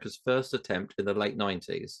to America's first attempt in the late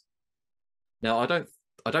 90s. Now, I don't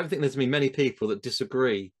think there's many people that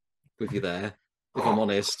disagree with you there, if I'm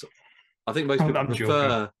honest. I think most people I'm joking.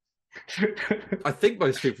 prefer. I think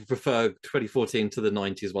most people prefer 2014 to the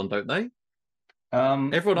 90s one, don't they?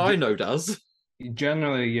 Everyone I know does.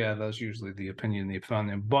 Generally, yeah, that's usually the opinion they found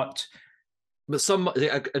them. But some,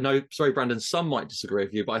 no, sorry, Brandon, some might disagree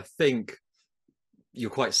with you, but I think you're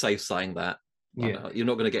quite safe saying that. yeah, You're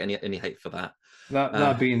not going to get any hate for that.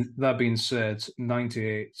 that being said,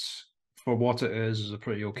 98 for what it is a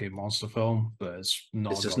pretty okay monster film, but it's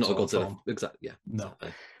not it's a just not a Godzilla Godzilla film. exactly. Yeah, No.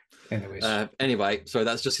 exactly. Anyways, Anyway, so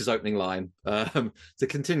that's just his opening line. To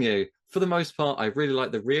continue, for the most part, I really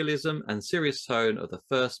like the realism and serious tone of the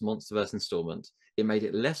first MonsterVerse installment. It made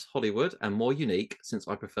it less Hollywood and more unique, since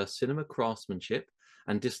I prefer cinema craftsmanship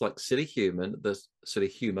and dislike silly humor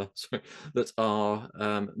that are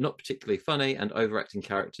not particularly funny and overacting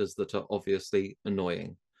characters that are obviously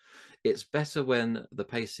annoying. It's better when the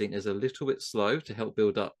pacing is a little bit slow to help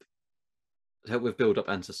with build up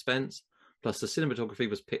and suspense. Plus, the cinematography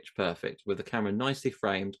was pitch perfect, with the camera nicely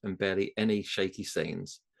framed and barely any shaky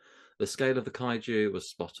scenes. The scale of the kaiju was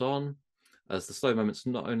spot on, as the slow moments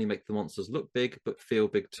not only make the monsters look big, but feel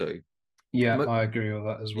big too. yeah, I agree with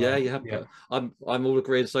that as Yeah, well. yeah, but I'm all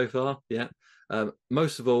agreeing so far. Yeah.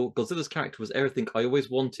 Most of all, Godzilla's character was everything I always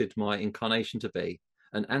wanted my incarnation to be: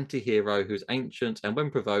 an anti-hero who's ancient and, when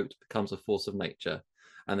provoked, becomes a force of nature.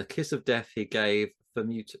 And the kiss of death he gave for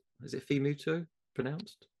Muto, is it Fimuto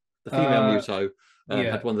pronounced? The female Muto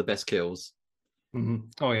Yeah. had one of the best kills. Mm-hmm.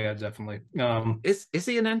 Oh yeah, definitely. Is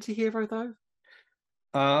he an anti-hero though?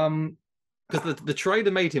 Because the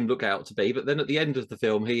trailer made him look out to be, but then at the end of the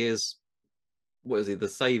film, he is, what is he, the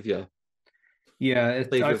savior? Yeah,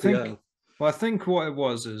 Savior I of the think. earth. Well, I think what it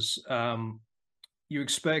was is you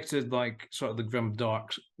expected like sort of the grim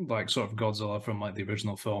dark like sort of Godzilla from like the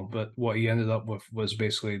original film, but what he ended up with was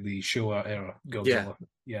basically the Showa era Yeah. Godzilla.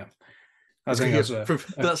 Yeah, I think Yeah, that's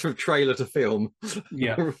that's from trailer to film.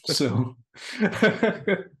 yeah. So,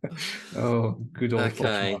 oh, good old Fox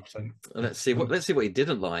Okay, Martin. let's see what he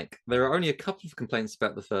didn't like. There are only a couple of complaints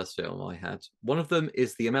about the first film I had. One of them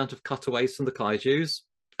is the amount of cutaways from the kaijus.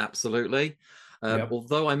 Absolutely. Yep.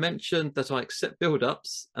 Although I mentioned that I accept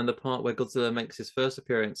build-ups, and the part where Godzilla makes his first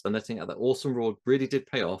appearance and letting out that awesome roar really did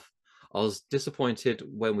pay off, I was disappointed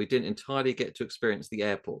when we didn't entirely get to experience the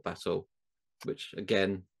airport battle, which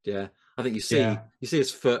again, yeah, I think you see Yeah.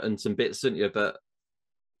 his foot and some bits, don't you? But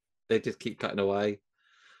they did keep cutting away.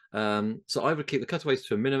 So I would keep the cutaways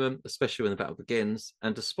to a minimum, especially when the battle begins.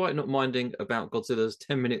 And despite not minding about Godzilla's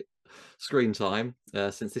 10-minute screen time,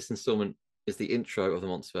 since this installment is the intro of the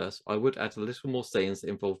Monsterverse, I would add a little more scenes that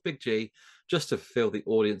involve Big G, just to fulfill the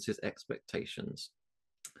audience's expectations.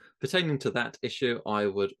 Pertaining to that issue, I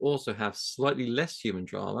would also have slightly less human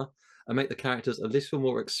drama and make the characters a little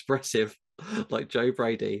more expressive, like Joe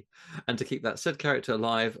Brady, and to keep that said character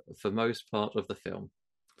alive for most part of the film.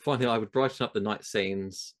 Finally, I would brighten up the night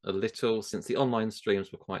scenes a little, since the online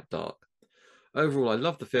streams were quite dark. Overall, I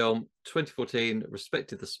love the film. 2014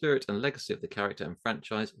 respected the spirit and legacy of the character and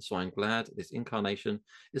franchise, so I'm glad this incarnation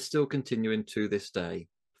is still continuing to this day.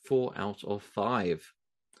 4 out of 5.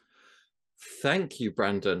 Thank you,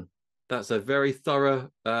 Brandon. That's a very thorough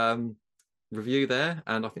review there,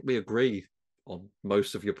 and I think we agree on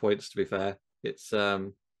most of your points, to be fair. It's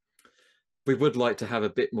we would like to have a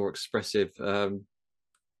bit more expressive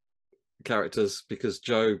characters, because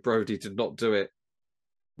Joe Brody did not do it.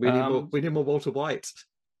 We need more Walter White.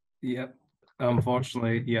 Yeah.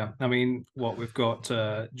 Unfortunately, yeah. I mean, what we've got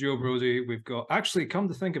Joe Brody, we've got actually come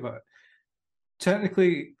to think about it,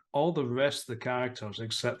 technically all the rest of the characters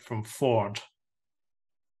except from Ford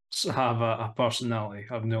have a personality,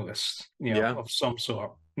 I've noticed, Yeah. of some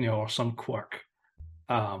sort, or some quirk.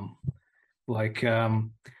 Um like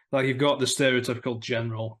um like you've got the stereotypical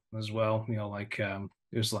general as well,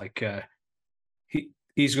 who's like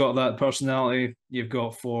he's got that personality. You've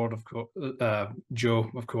got Ford, of course,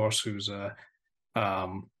 Joe, of course, who's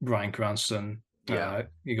Bryan Cranston. Yeah.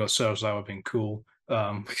 You got Sauer being cool.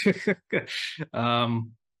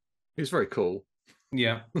 He's very cool.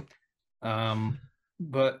 Yeah.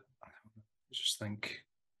 But I just think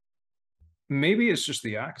maybe it's just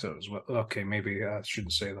the actor as well. Okay, maybe I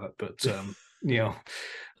shouldn't say that, but you know,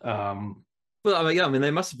 But I mean, yeah, I mean,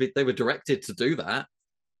 they were directed to do that.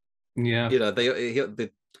 yeah,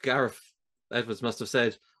 The Gareth Edwards must have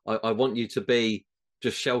said, I want you to be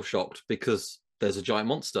just shell shocked because there's a giant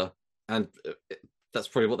monster, and that's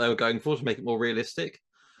probably what they were going for, to make it more realistic,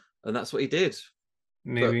 and that's what he did.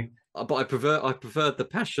 maybe. but I preferred the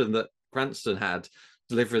passion that Cranston had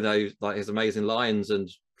delivering those like his amazing lines and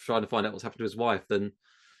trying to find out what's happened to his wife than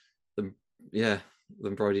yeah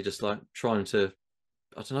than Brody just like trying to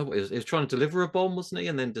I don't know what he was trying to deliver a bomb, wasn't he,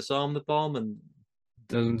 and then disarm the bomb and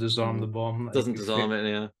Doesn't disarm the bomb. Like, doesn't disarm it.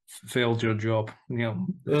 Yeah, failed your job.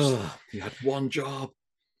 oh, you had one job.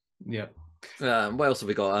 Yeah. What else have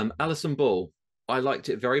we got? Alison Ball. I liked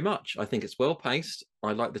it very much. I think it's well paced.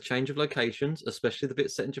 I like the change of locations, especially the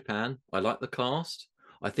bit set in Japan. I like the cast.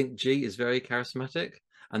 I think G is very charismatic,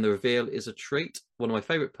 and the reveal is a treat. One of my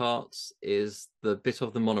favorite parts is the bit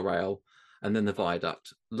of the monorail and then the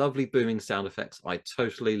viaduct. Lovely booming sound effects. I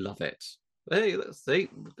totally love it. Hey, let's see.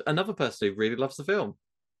 Another person who really loves the film.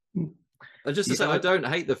 And just to say, I don't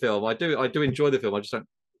hate the film. I do enjoy the film. I just don't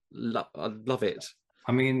I love it.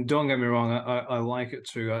 I mean, don't get me wrong. I like it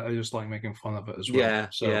too. I just like making fun of it as well. Yeah,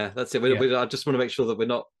 so, yeah, that's it. I just want to make sure that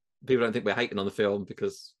people don't think we're hating on the film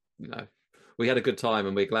because we had a good time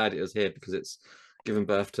and we're glad it was here because it's given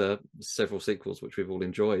birth to several sequels which we've all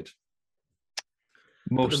enjoyed.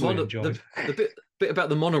 Mostly enjoyed. The bit about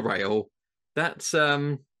the monorail, that's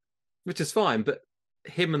which is fine, but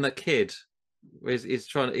him and the kid is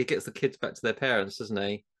trying. He gets the kids back to their parents, doesn't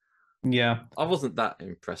he? Yeah, I wasn't that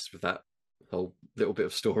impressed with that whole little bit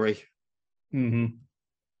of story. Mm-hmm.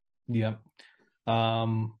 Yeah.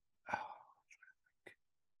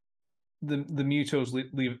 The Mutos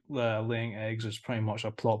laying eggs is pretty much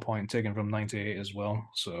a plot point taken from '98 as well.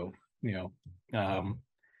 So it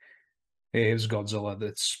is Godzilla.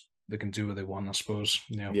 They can do what they want, I suppose.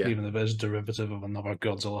 Even if it is derivative of another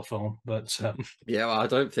Godzilla film. But yeah, well, I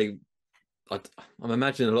don't think. I'm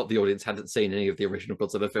imagining a lot of the audience hadn't seen any of the original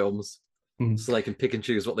Godzilla films, so they can pick and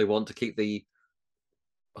choose what they want to keep the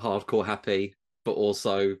hardcore happy, but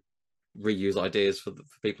also reuse ideas for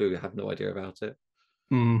people who have no idea about it.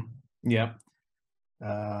 Yeah,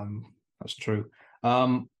 that's true.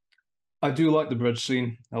 I do like the bridge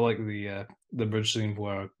scene. I like the bridge scene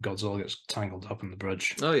where Godzilla gets tangled up in the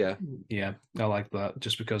bridge. Oh yeah, yeah, I like that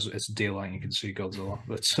just because it's daylight, you can see Godzilla.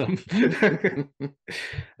 But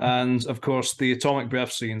and of course, the atomic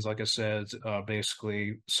breath scenes, like I said, are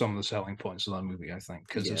basically some of the selling points of that movie. I think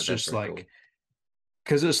because it's just like. Cool.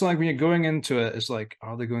 Because it's like when you're going into it, it's like,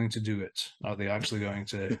 are they going to do it? Are they actually going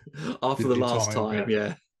to? After the last time,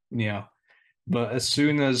 breath? Yeah. But as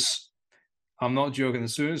soon as, I'm not joking,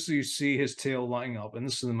 as soon as you see his tail lighting up in the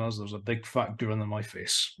cinemas, there's a big fat grin on my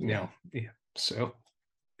face. Yeah. So.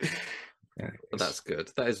 That's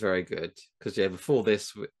good. That is very good. Because before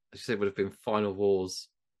this, as you said, would have been Final Wars,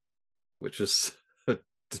 which was.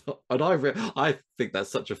 And I think that's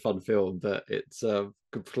such a fun film, but it's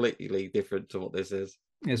completely different to what this is.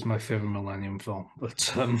 It's my favorite Millennium film,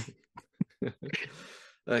 but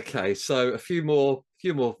okay. So a few more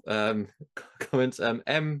comments.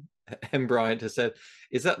 M Bryant has said,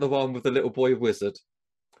 "Is that the one with the little boy wizard?"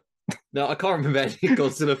 No, I can't remember any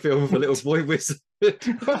Godzilla film with a little boy wizard.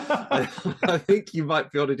 I think you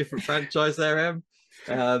might be on a different franchise there, Em.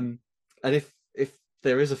 And if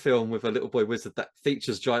there is a film with a little boy wizard that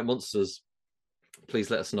features giant monsters, please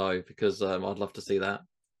let us know because I'd love to see that.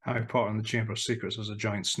 Harry Potter and the Chamber of Secrets has a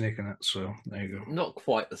giant snake in it, so there you go. Not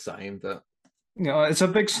quite the same, but it's a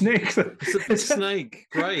big snake. It's a big snake.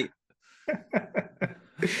 Great.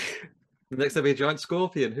 Next there'll be a giant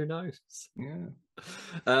scorpion. Who knows? Yeah.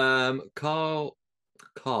 Carl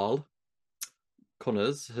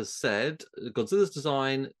Connors has said Godzilla's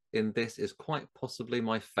design in this is quite possibly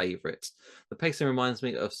my favorite. The pacing reminds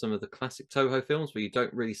me of some of the classic Toho films where you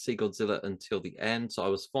don't really see Godzilla until the end, so I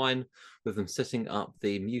was fine with them setting up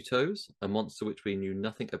the Mutos, a monster which we knew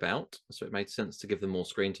nothing about, so it made sense to give them more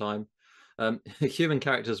screen time. Human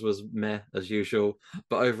characters was meh as usual,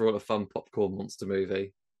 but overall a fun popcorn monster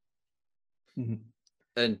movie.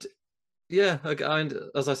 And yeah, and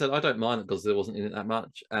as I said, I don't mind that Godzilla wasn't in it that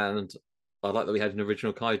much, and I like that we had an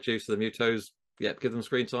original kaiju, so the Mutos, give them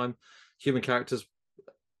screen time. Human characters,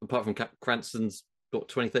 apart from Cranston's, got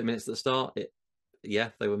 20, 30 minutes at the start. They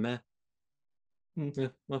were meh.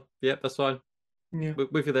 That's fine. Yeah.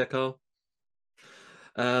 With you there, Carl.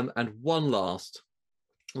 And one last,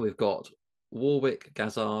 we've got Warwick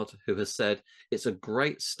Gazard, who has said, it's a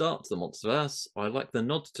great start to the Monsterverse. I like the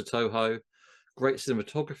nod to Toho. Great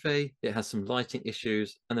cinematography. It has some lighting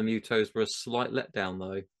issues, and the Mutos were a slight letdown,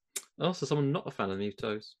 though. Also, someone not a fan of the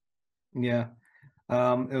Mutos. Yeah.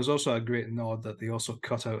 It was also a great nod that they also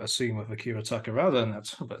cut out a scene with Akira Takarada in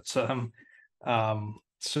it. But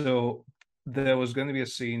so there was going to be a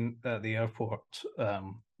scene at the airport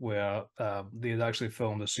where they had actually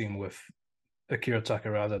filmed a scene with Akira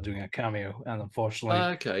Takarada doing a cameo, and unfortunately,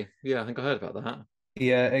 okay, yeah, I think I heard about that.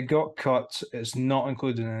 Yeah, it got cut. It's not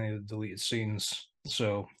included in any of the deleted scenes.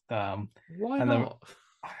 So, Why and then not?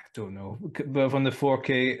 I don't know, but when the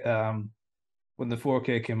 4K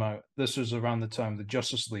came out, this was around the time the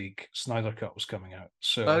Justice League Snyder Cut was coming out. Oh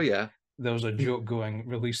So yeah. there was a joke going,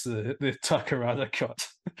 release the Takarada cut.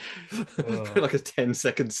 uh, Like a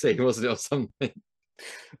 10-second scene, wasn't it, or something?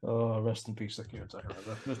 oh, rest in peace, Akira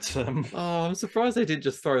Takarada. But Oh, I'm surprised they didn't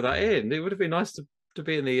just throw that in. It would have been nice to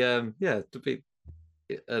be in the yeah, to be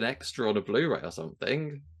an extra on a Blu-ray or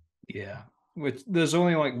something. yeah, which there's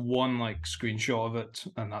only like one like screenshot of it,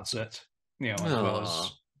 and that's it. You know, as well as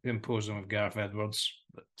Ah, him posing with Gareth Edwards.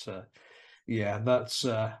 But yeah, that's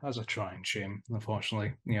a trying shame,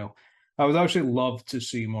 unfortunately. You know, I would actually love to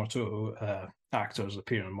see more Toho actors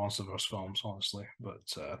appear in MonsterVerse films, honestly. But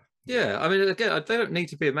yeah, yeah. I mean, again, they don't need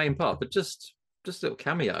to be a main part, but just a little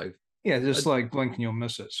cameo. yeah, Uh, just like blink and you'll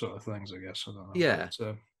miss it sort of things, I guess. I don't know, yeah,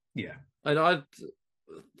 but yeah, and I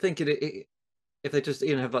thinking if they just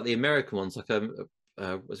even have like the American ones, like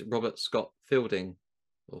was it Robert Scott Fielding,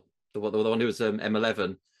 or the one who was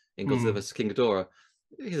M11 in Godzilla mm, vs King Ghidorah?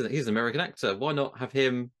 He's an American actor. Why not have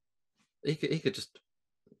him? He could just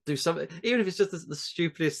do something, even if it's just the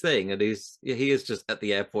stupidest thing, and he is just at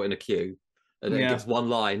the airport in a queue, and then yeah. gets one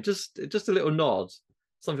line, just a little nod,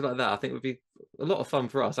 something like that. I think would be a lot of fun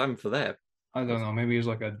for us and for them. I don't know. Maybe he's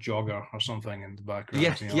like a jogger or something in the Yeah,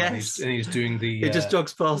 background, you know, and he's yes, and he's doing he the just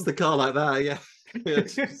jogs past the car like that. Yeah,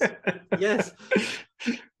 yes.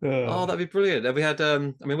 Oh, uh, that'd be brilliant. And we had, I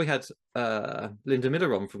mean, we had Linda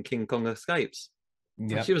Miller on from King Kong Escapes. She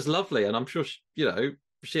yep. was lovely, and I'm sure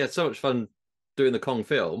she had so much fun doing the Kong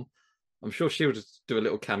film. I'm sure she would do a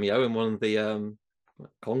little cameo in one of the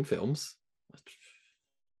Kong films.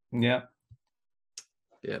 Yeah,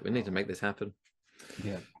 Yeah, we need to make this happen.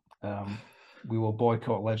 yeah. We will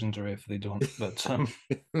boycott Legendary if they don't. But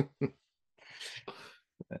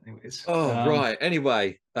anyways, Oh, right.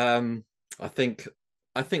 Anyway, I think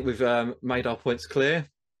I think we've made our points clear.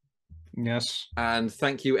 yes. And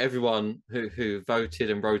thank you everyone who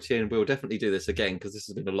voted and wrote in. We'll definitely do this again because this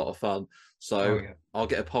has been a lot of fun. Oh So yeah. I'll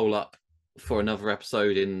get a poll up for another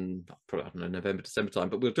episode in probably, I don't know, November, December time.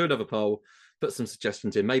 But we'll do another poll, put some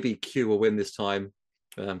suggestions in. Maybe Q will win this time,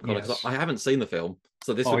 Connor, because Yes. I haven't seen the film,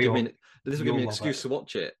 so Oh, this will give me you'll an love it. excuse to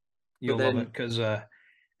watch it. But You'll love it then, because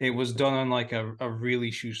it was done on like a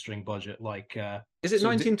really shoestring budget. Like is it so,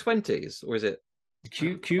 1920s or is it?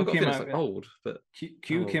 Q I've got a came feeling it's out. like old, but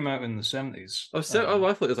Q how came old? out in the 70s. Oh, so oh,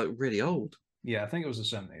 I thought it was like really old. Yeah, I think it was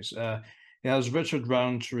the 70s. It has Richard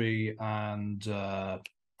Roundtree and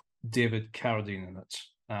David Carradine in it,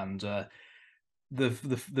 and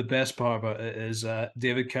the best part about it is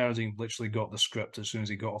David Carradine literally got the script as soon as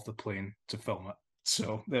he got off the plane to film it.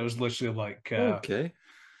 So there was literally like Okay,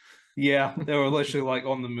 yeah, they were literally like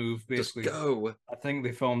on the move just basically. go. I think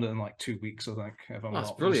they filmed it in like 2 weeks, I think, if I'm That's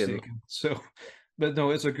not brilliant. mistaken. So, but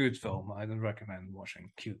no, it's a good film. I'd recommend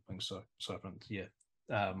watching Cute Winged Serpent. Yeah.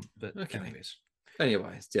 But Okay. anyways,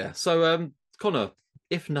 Anyways, yeah. So, Connor,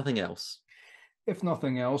 if nothing else, if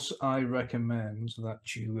nothing else, I recommend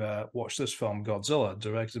that you watch this film, Godzilla,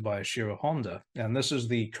 directed by Ishiro Honda, and this is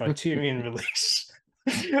the Criterion release.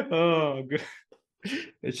 Oh, good.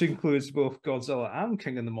 It includes both Godzilla and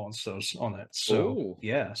King of the Monsters on it. So oh,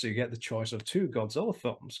 yeah, so you get the choice of two Godzilla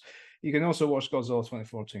films. You can also watch Godzilla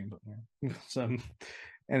 2014, but yeah. So,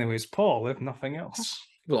 anyways, Paul, if nothing else.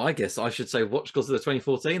 well, I guess I should say watch Godzilla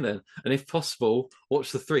 2014 then, and if possible,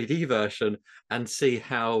 watch the 3D version and see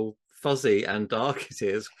how fuzzy and dark it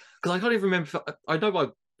is. Because I can't even remember. I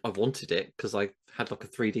know I wanted it because I had like a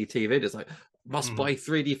 3D TV. It's like must Mm, buy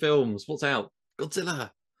 3D films. What's out?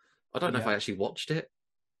 Godzilla. I don't know if yeah, I actually watched it.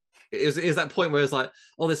 Is that point where it's like,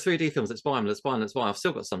 oh, there's 3D films. Let's buy them. Let's buy them. Let's buy them. I've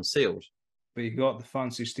still got some sealed. but you got the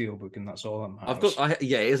fancy steelbook, and that's all that I've got. matters.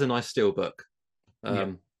 Yeah, it is a nice steelbook. Yeah.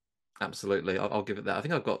 Um, absolutely. I'll give it that. I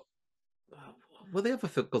think I've got. Were they ever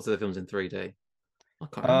Godzilla films in 3D? I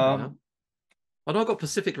can't remember now. Um. I know I got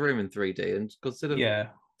Pacific Rim in 3D and Godzilla Yeah.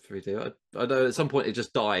 3D. I know at some point it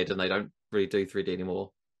just died and they don't really do 3D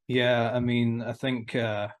anymore. Yeah. I mean, I think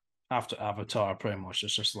after Avatar, pretty much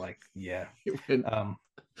it's just like, yeah. Um.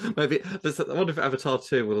 Maybe I wonder if Avatar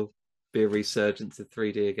 2 will be a resurgence in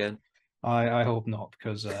 3D again. I hope not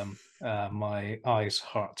because my eyes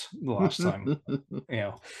hurt the last time. You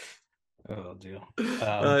know. Oh dear.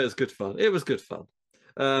 It was good fun. It was good fun.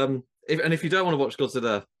 If you don't want to watch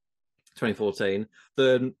Godzilla 2014,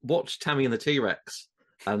 then watch Tammy and the T-Rex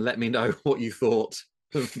and let me know what you thought.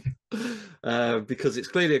 Because it's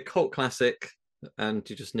clearly a cult classic and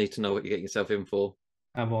you just need to know what you're getting yourself in for.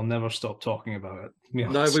 And we'll never stop talking about it. You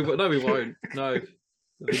know, No, so. we won't. No.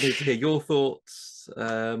 We need to hear your thoughts.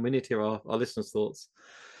 We need to hear our listeners' thoughts.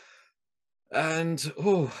 And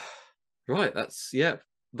right,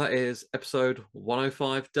 that is episode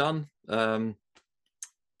 105 done.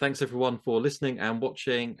 Thanks everyone for listening and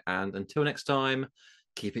watching, and until next time,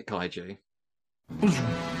 keep it kaiju.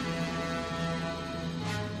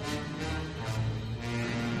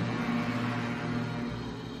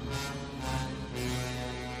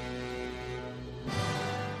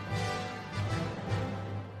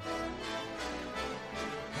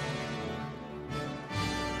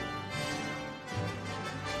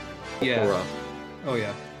 Yeah. Horror. Oh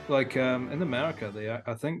yeah. Like in America,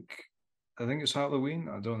 I think it's Halloween.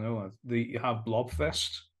 I don't know. You have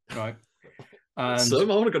Blobfest, right? And So I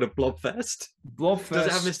want to go to Blobfest. Blobfest. Does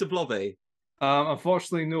it have Mr. Blobby?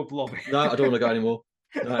 Unfortunately, no Blobby. No, I don't want to go anymore.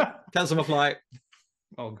 No. Cancel my flight.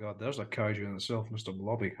 Oh god, there's a kaiju in itself, Mr.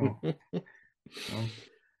 Blobby.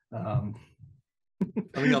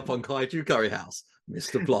 Coming up on Kaiju Curry House,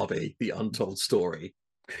 Mr. Blobby, the untold story.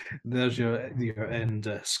 There's your end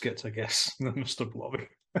skit, I guess. Mr. Blobby.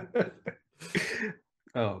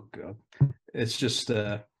 Oh god, it's just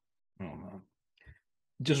oh man,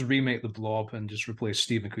 just remake the Blob and just replace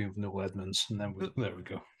Steve McQueen with Noel Edmonds, and then there we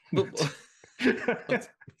go.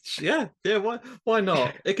 yeah. Why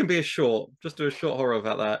not? It can be just do a short horror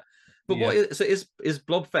about that. But Yeah. is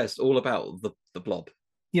Blobfest all about the Blob?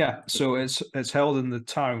 Yeah, so it's held in the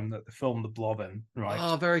town that they filmed the Blob in, right?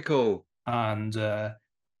 Oh, very cool. And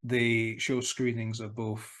they show screenings of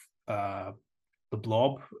both the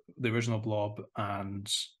Blob, the original Blob,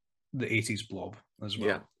 and the 80s Blob as well.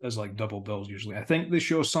 Yeah. As like double bills usually. I think they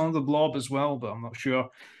show some of the Blob as well, but I'm not sure.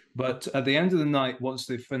 But at the end of the night, once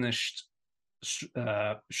they finished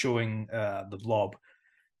showing the Blob,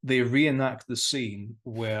 they reenact the scene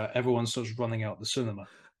where everyone starts running out the cinema.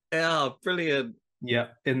 Yeah, brilliant. Yeah,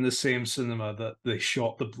 in the same cinema that they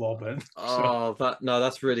shot the Blob in. Oh,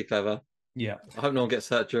 that's really clever. Yeah. I hope no one gets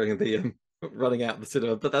hurt during the running out the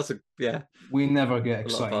cinema, but We never get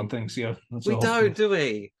exciting things here. We don't, do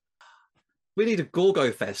we? We need a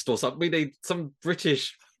Gorgo Fest or something. We need some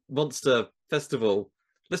British monster festival.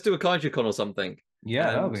 Let's do a Kaiju Con or something.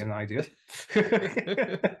 Yeah, that'll be an idea.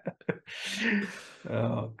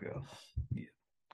 Oh god.